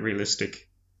and quite realistic.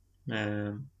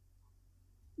 So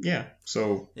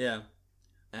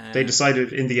they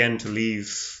decided in the end to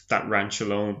leave that ranch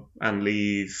alone and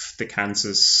leave the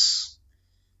Kansas,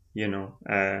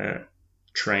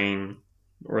 train,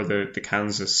 or the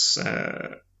Kansas,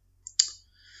 I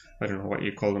don't know what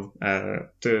you call them,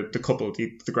 the couple,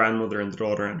 the grandmother and the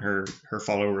daughter and her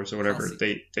followers or whatever.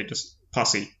 Posse. They just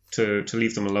posse to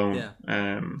leave them alone.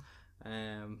 Yeah.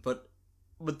 But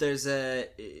there's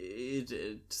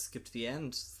to skip to the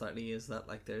end slightly, is that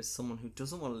like there's someone who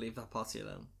doesn't want to leave that posse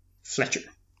alone. Fletcher.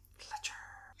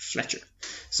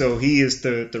 So he is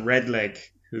the red leg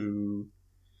who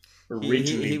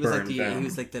originally he was burned like down. He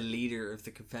was like the leader of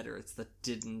the Confederates that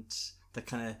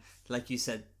kind of, like you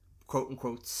said, quote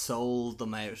unquote, sold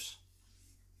them out.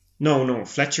 No,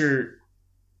 Fletcher.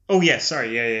 Oh yeah,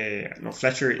 sorry, yeah. No,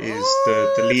 Fletcher is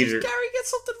the leader. Did Gary get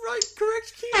something right?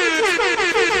 Correct, Gary,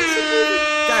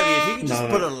 if you can just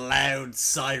put a loud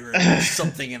siren or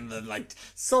something in the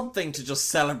something to just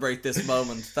celebrate this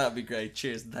moment, that'd be great.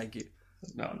 Cheers and thank you.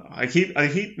 No, I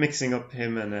keep mixing up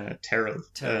him and Terrell.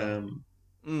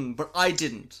 But I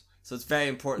didn't. So it's very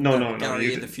important No, that no, no, Gary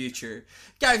you in did- the future...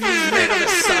 Gary, if you just made up a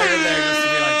siren there just to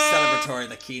be like celebratory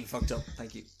that Keane fucked up.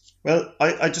 Thank you. Well,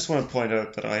 I just want to point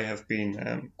out that I have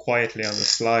been quietly on the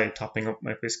sly topping up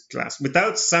my whiskey glass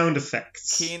without sound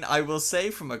effects. Keane, I will say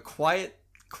from a quiet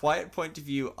point of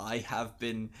view, I have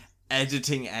been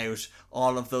editing out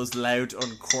all of those loud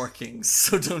uncorkings,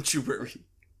 so don't you worry.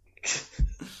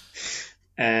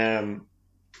 Yeah,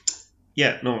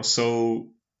 no, so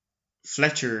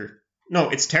Fletcher... No,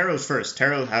 it's Terrell first.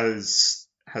 Terrell has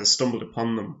stumbled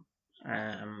upon them.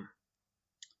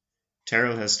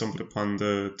 Terrell has stumbled upon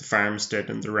the farmstead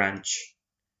and the ranch.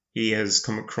 He has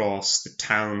come across the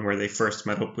town where they first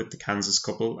met up with the Kansas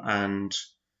couple, and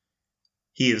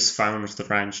he has found the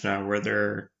ranch now where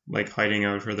they're like hiding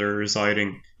out, where they're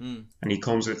residing. And he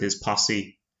comes with his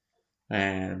posse.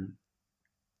 And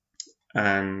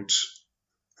I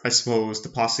suppose the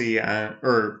posse,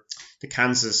 or the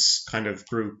Kansas kind of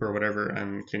group or whatever,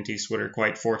 and Clint Eastwood are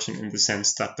quite fortunate in the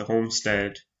sense that the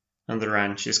homestead and the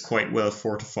ranch is quite well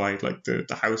fortified. Like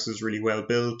the house is really well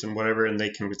built and whatever, and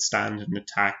they can withstand an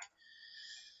attack.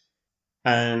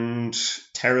 And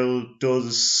Terrell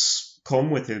does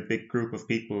come with a big group of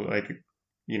people, like,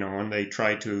 you know, and they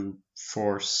try to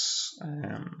force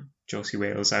Josie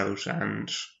Wales out,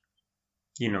 and,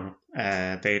 you know,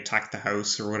 they attack the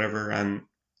house or whatever, and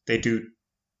they do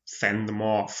fend them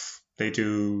off. They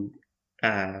do,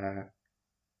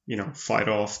 you know, fight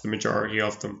off the majority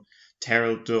of them.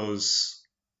 Terrell does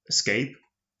escape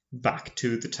back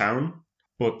to the town,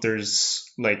 but there's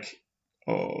like,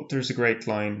 there's a great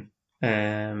line.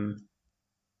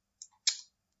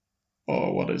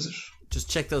 What is it? Just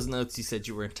check those notes you said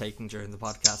you weren't taking during the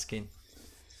podcast, Keane.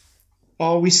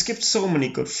 Oh, we skipped so many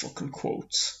good fucking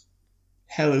quotes.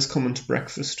 Hell is coming to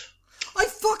breakfast. I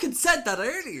fucking said that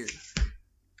earlier.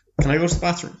 Can I go to the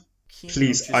bathroom? Keane,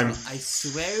 Please, I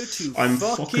swear to I'm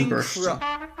fucking fucking bursting.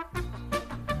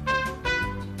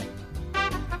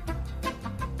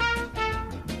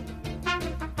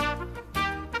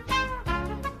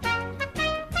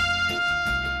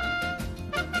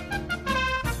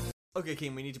 Okay,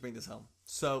 Keane, we need to bring this home.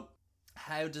 So,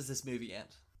 how does this movie end?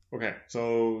 Okay,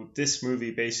 so this movie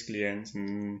basically ends,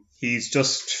 and he's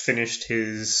just finished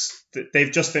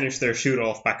they've just finished their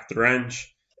shoot-off back at the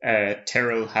ranch.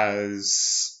 Terrell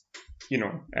has, you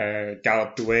know,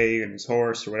 galloped away on his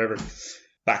horse or whatever,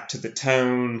 back to the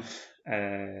town.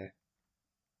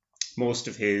 Most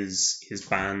of his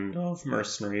band of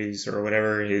mercenaries or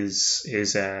whatever, his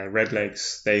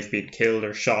redlegs, they've been killed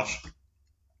or shot.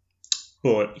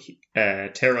 But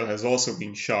Terrell has also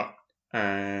been shot,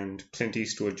 and Clint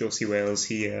Eastwood, Josie Wales,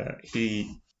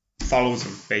 he follows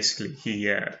him basically.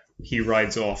 He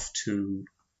rides off to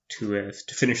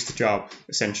finish the job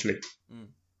essentially,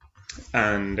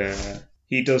 and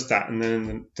he does that. And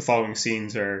then the following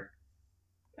scenes are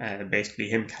basically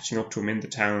him catching up to him in the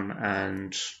town,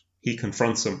 and he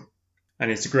confronts him.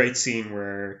 And it's a great scene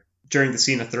where during the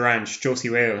scene at the ranch, Josie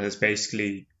Wales has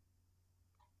basically,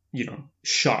 you know,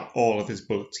 shot all of his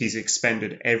bullets. He's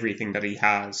expended everything that he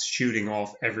has, shooting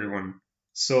off everyone.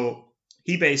 So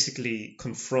he basically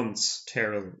confronts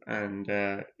Terrell and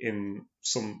in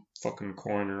some fucking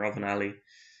corner of an alley,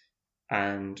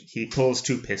 and he pulls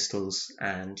two pistols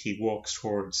and he walks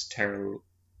towards Terrell,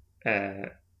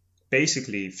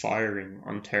 basically firing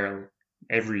on Terrell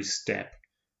every step.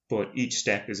 But each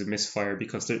step is a misfire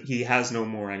because he has no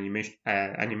more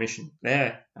ammunition.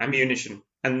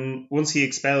 And once he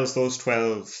expels those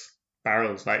 12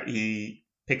 barrels, like, he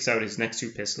picks out his next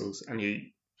two pistols, and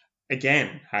he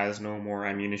again has no more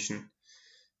ammunition.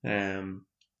 And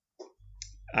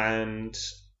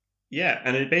yeah,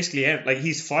 and it basically, like,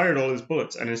 he's fired all his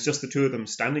bullets, and it's just the two of them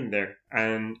standing there.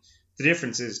 And the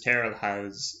difference is Terrell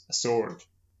has a sword,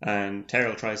 and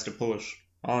Terrell tries to pull it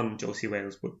on Josie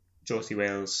Wales, but Josie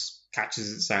Wales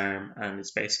catches its arm, and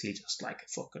it's basically just like a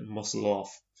fucking muscle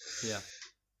off. Yeah.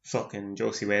 Fucking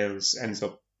Josie Wales ends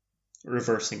up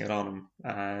reversing it on him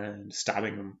and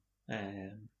stabbing him,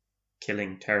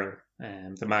 killing Terrell,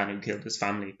 the man who killed his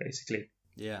family, basically.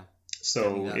 Yeah.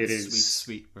 So it is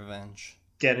sweet revenge.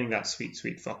 Getting that sweet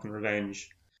fucking revenge.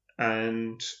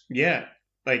 And yeah,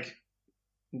 like,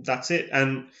 that's it.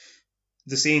 And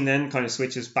the scene then kind of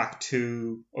switches back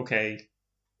to, okay,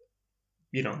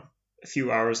 you know, a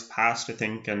few hours passed, I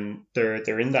think, and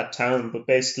they're in that town, but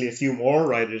basically a few more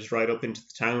riders ride up into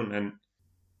the town, and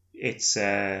it's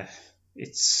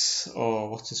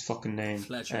what's his fucking name?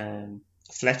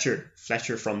 Fletcher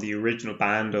from the original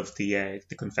band of the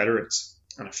Confederates,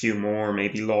 and a few more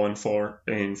maybe law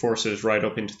enforcers ride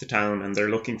up into the town, and they're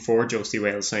looking for Josie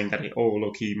Wales, saying that, oh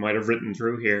look, he might have ridden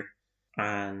through here.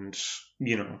 And,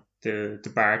 you know,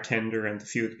 the bartender and the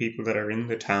few of the people that are in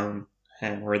the town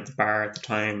or at the bar at the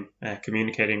time,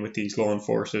 communicating with these law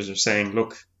enforcers, are saying,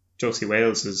 look, Josie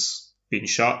Wales has been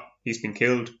shot, he's been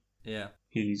killed. Yeah.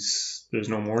 There's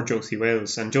no more Josie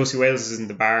Wales. And Josie Wales is in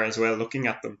the bar as well looking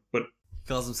at them. But he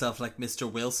calls himself like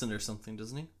Mr. Wilson or something,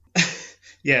 doesn't he?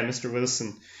 Yeah, Mr.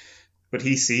 Wilson. But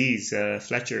he sees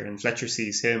Fletcher, and Fletcher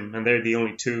sees him, and they're the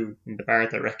only two in the bar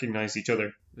that recognise each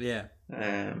other. Yeah.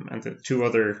 And the two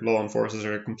other law enforcers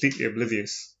are completely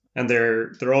oblivious. And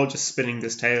they're all just spinning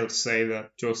this tale to say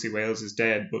that Josie Wales is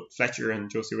dead, but Fletcher and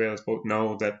Josie Wales both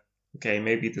know that, okay,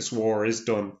 maybe this war is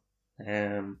done.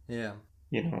 Yeah.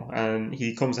 You know, and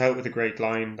he comes out with a great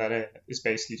line that is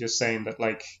basically just saying that,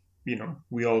 like, you know,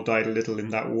 we all died a little in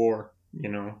that war, you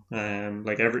know,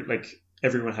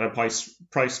 everyone had a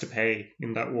price to pay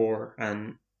in that war,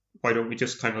 and why don't we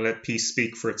just kind of let peace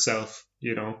speak for itself,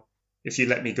 you know? If you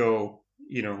let me go,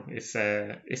 you know, if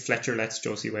Fletcher lets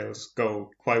Josie Wales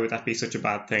go, why would that be such a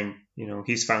bad thing? You know,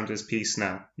 he's found his peace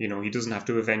now. You know, he doesn't have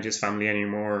to avenge his family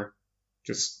anymore.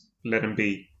 Just let him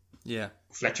be. Yeah.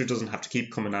 Fletcher doesn't have to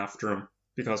keep coming after him.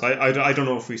 Because I don't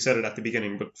know if we said it at the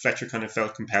beginning, but Fletcher kind of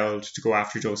felt compelled to go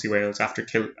after Josie Wales after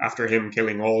him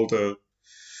killing all the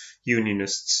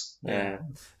Unionists. Yeah.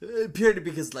 Purely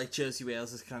because, like, Josie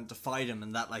Wales has kind of defied him,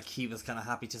 and that, like, he was kind of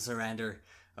happy to surrender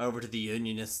over to the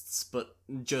Unionists, but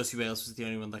Josie Wales was the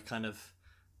only one that kind of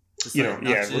decided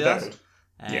not to do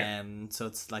that. So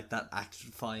it's like that act of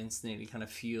defiance nearly kind of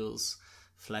fuels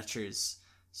Fletcher's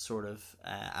sort of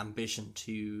ambition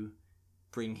to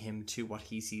bring him to what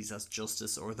he sees as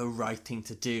justice or the right thing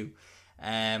to do.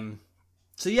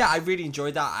 So yeah, I really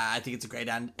enjoyed that. I think it's a great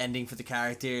ending for the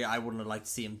character. I wouldn't have liked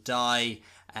to see him die.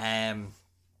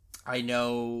 I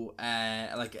know,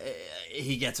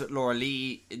 he gets with Laura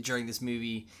Lee during this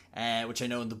movie, which I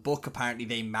know in the book apparently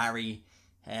they marry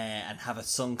and have a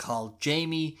son called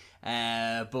Jamie,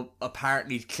 but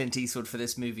apparently Clint Eastwood for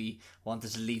this movie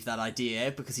wanted to leave that idea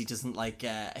out because he doesn't like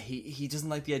he doesn't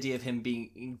like the idea of him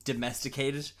being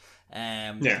domesticated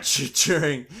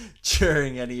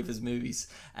during any of his movies.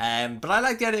 But I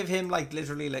like the idea of him, like,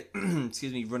 literally, like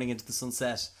excuse me, running into the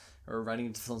sunset or riding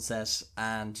into the sunset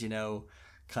and, you know,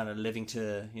 kind of living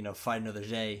to, you know, fight another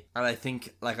day. And I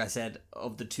think, like I said,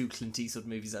 of the two Clint Eastwood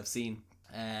movies I've seen,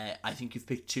 I think you've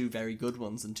picked two very good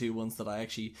ones and two ones that I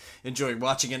actually enjoyed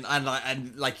watching.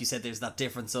 And like you said, there's that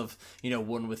difference of, you know,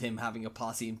 one with him having a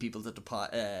posse and people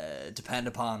to depend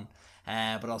upon,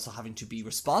 but also having to be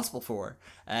responsible for.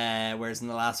 Whereas in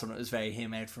the last one, it was very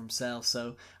him out for himself.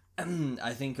 So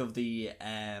I think of the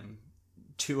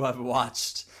two I've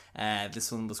watched,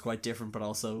 this one was quite different, but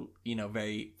also, you know,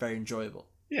 very, very enjoyable.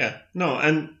 Yeah, no,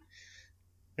 and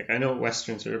like, I know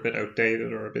Westerns are a bit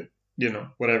outdated or a bit, you know,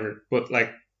 whatever, but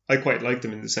like, I quite like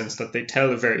them in the sense that they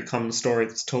tell a very common story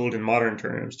that's told in modern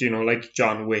terms, you know, like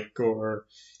John Wick, or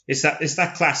it's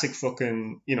that classic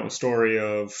fucking, you know, story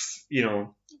of, you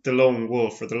know, the lone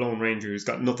wolf or the lone ranger who's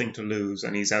got nothing to lose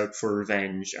and he's out for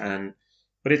revenge,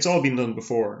 but it's all been done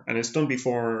before, and it's done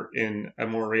before in a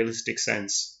more realistic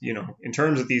sense, you know, in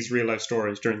terms of these real life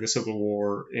stories during the Civil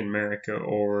War in America,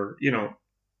 or, you know,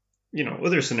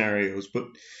 other scenarios, but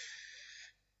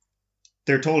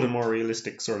they're told in more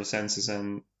realistic sort of senses.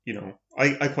 And, you know,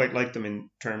 I quite like them in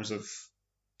terms of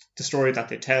the story that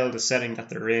they tell, the setting that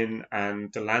they're in,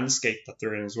 and the landscape that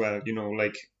they're in as well, you know,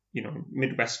 like, you know,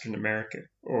 Midwestern America,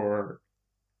 or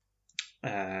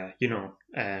the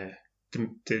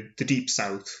Deep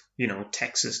South, you know,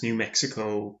 Texas, New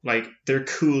Mexico. Like, they're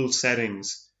cool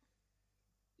settings.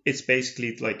 It's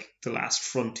basically like the last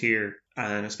frontier,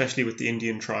 and especially with the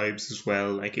Indian tribes as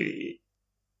well. Like,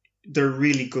 they're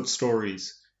really good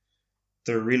stories.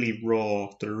 They're really raw.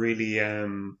 They're really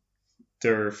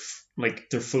they're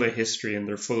full of history, and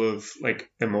they're full of, like,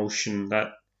 emotion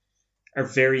that are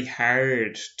very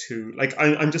hard to, like,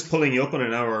 I'm just pulling you up on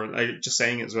an hour. I'm just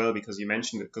saying it as well because you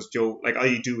mentioned it, because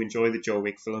I do enjoy the Joe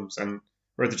Wick films,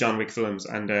 or the John Wick films,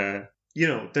 and you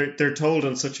know, they're told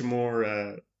on such a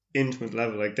more intimate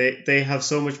level. Like, they have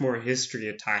so much more history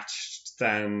attached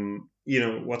than, you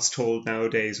know, what's told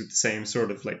nowadays with the same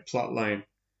sort of, like, plot line.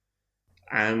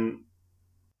 And,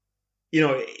 you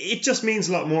know, it just means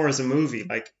a lot more as a movie.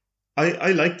 Like,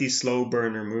 I like these slow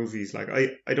burner movies. Like,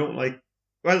 I don't like,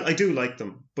 well, I do like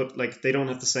them, but, like, they don't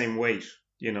have the same weight,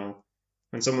 you know.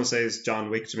 When someone says John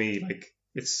Wick to me, like,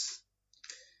 it's,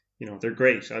 you know, they're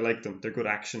great. I like them. They're good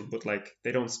action, but, like,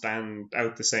 they don't stand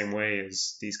out the same way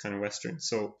as these kind of Westerns.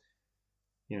 So,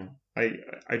 you know,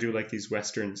 I do like these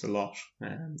Westerns a lot.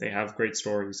 They have great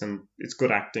stories, and it's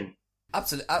good acting.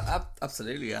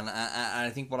 Absolutely, and I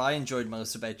think what I enjoyed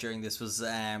most about during this was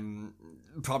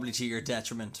probably to your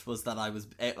detriment was that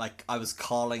I was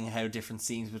calling how different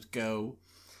scenes would go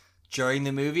during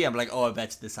the movie. I'm like, oh, I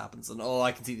bet this happens, and oh,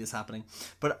 I can see this happening.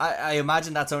 But I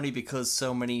imagine that's only because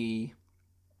so many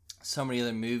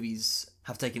other movies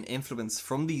have taken influence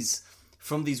from these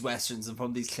westerns and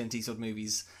from these Clint Eastwood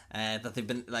movies, that they've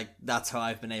been like, that's how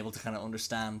I've been able to kind of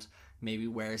understand maybe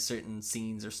where certain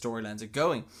scenes or storylines are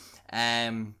going.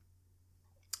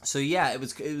 So yeah, it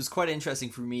was quite interesting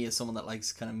for me as someone that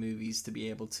likes kind of movies to be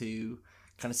able to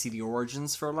kind of see the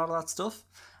origins for a lot of that stuff.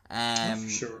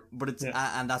 Sure. But it's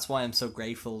and that's why I'm so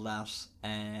grateful that,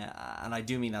 and I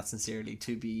do mean that sincerely,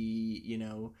 to be, you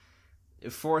know,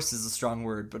 force is a strong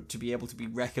word, but to be able to be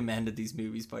recommended these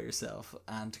movies by yourself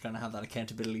and to kind of have that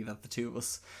accountability that the two of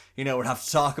us, you know, would have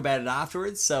to talk about it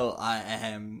afterwards. So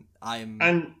I'm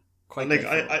quite like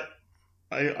grateful.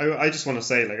 I just want to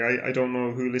say, like, I don't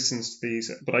know who listens to these,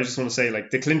 but I just want to say, like,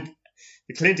 the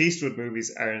Clint Eastwood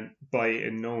movies aren't by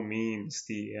in no means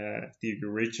the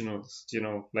originals, you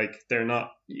know, like, they're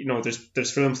not, you know,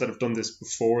 there's films that have done this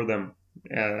before them,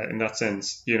 in that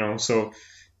sense, you know, so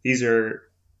these are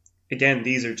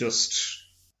just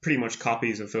pretty much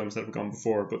copies of films that have gone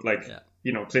before, but like,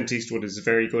 you know, Clint Eastwood is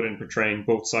very good in portraying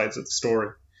both sides of the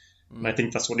story, and I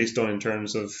think that's what he's done in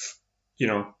terms of, you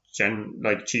know,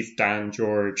 like Chief Dan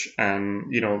George and,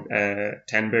 you know,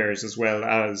 Ten Bears, as well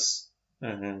as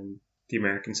the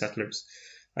American Settlers.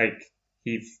 Like,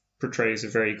 he portrays a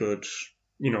very good,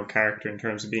 you know, character in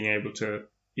terms of being able to,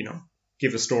 you know,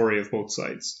 give a story of both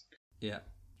sides. Yeah,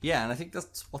 and I think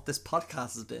that's what this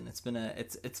podcast has been. It's been a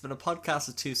podcast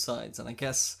of two sides, and I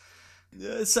guess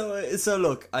so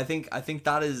look, I think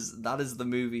that is the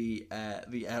movie,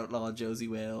 The Outlaw Josie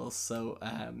Wales. So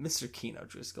Mr. Cian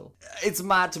O'Driscoll, it's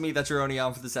mad to me that you're only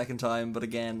on for the second time, but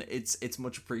again, it's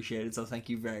much appreciated, so thank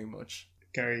you very much.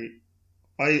 Gary,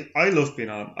 I love being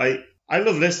on. I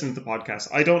love listening to podcasts.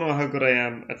 I don't know how good I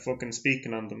am at fucking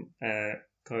speaking on them,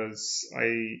 because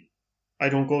I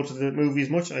don't go to the movies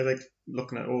much. I like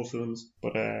looking at old films,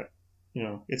 but you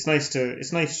know, it's nice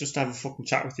just to have a fucking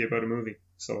chat with you about a movie.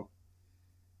 So,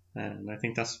 and I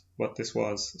think that's what this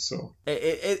was. So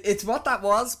it's what that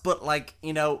was, but like,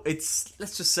 you know, it's,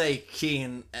 let's just say,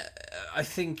 Cian, I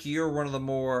think you're one of the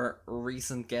more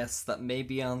recent guests that may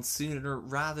be on sooner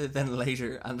rather than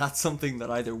later, and that's something that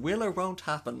either will or won't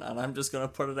happen. And I'm just gonna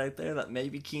put it out there that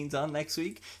maybe Cian's on next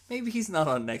week, maybe he's not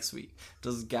on next week.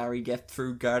 Does Gary get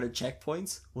through guarded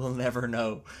checkpoints? We'll never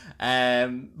know.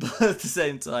 But at the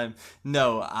same time,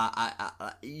 no,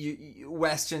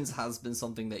 Westerns has been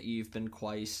something that you've been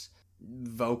quite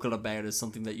vocal about, as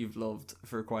something that you've loved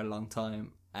for quite a long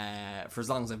time, for as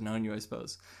long as I've known you, I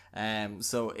suppose.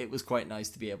 So it was quite nice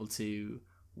to be able to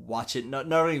watch it,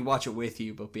 not only watch it with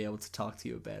you, but be able to talk to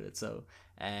you about it. So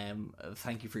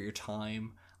thank you for your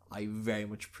time. I very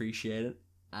much appreciate it,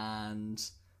 and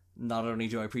not only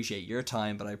do I appreciate your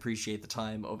time, but I appreciate the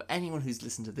time of anyone who's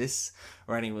listened to this,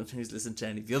 or anyone who's listened to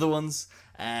any of the other ones.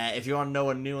 If you want to know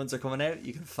when new ones are coming out,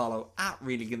 you can follow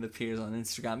 @ReallyGinThePeers on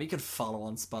Instagram. You can follow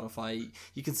on Spotify.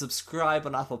 You can subscribe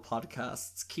on Apple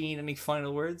Podcasts. Cian, any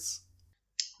final words?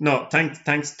 No,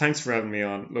 thanks for having me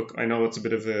on. Look, I know it's a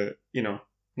bit of a, you know,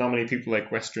 not many people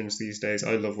like Westerns these days.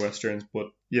 I love Westerns, but,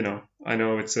 you know, I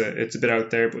know it's a bit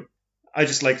out there, but I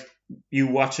just like you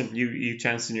watching, you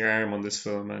chancing your arm on this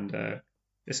film, and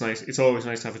it's nice. It's always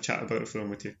nice to have a chat about a film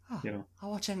with you. You know,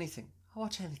 I'll watch anything.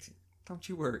 Don't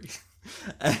you worry.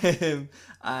 No,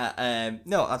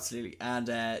 absolutely.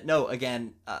 And no,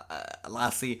 again,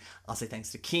 lastly, I'll say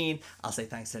thanks to Cian. I'll say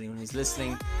thanks to anyone who's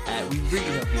listening. We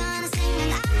really hope you enjoyed it.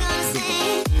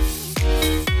 Goodbye.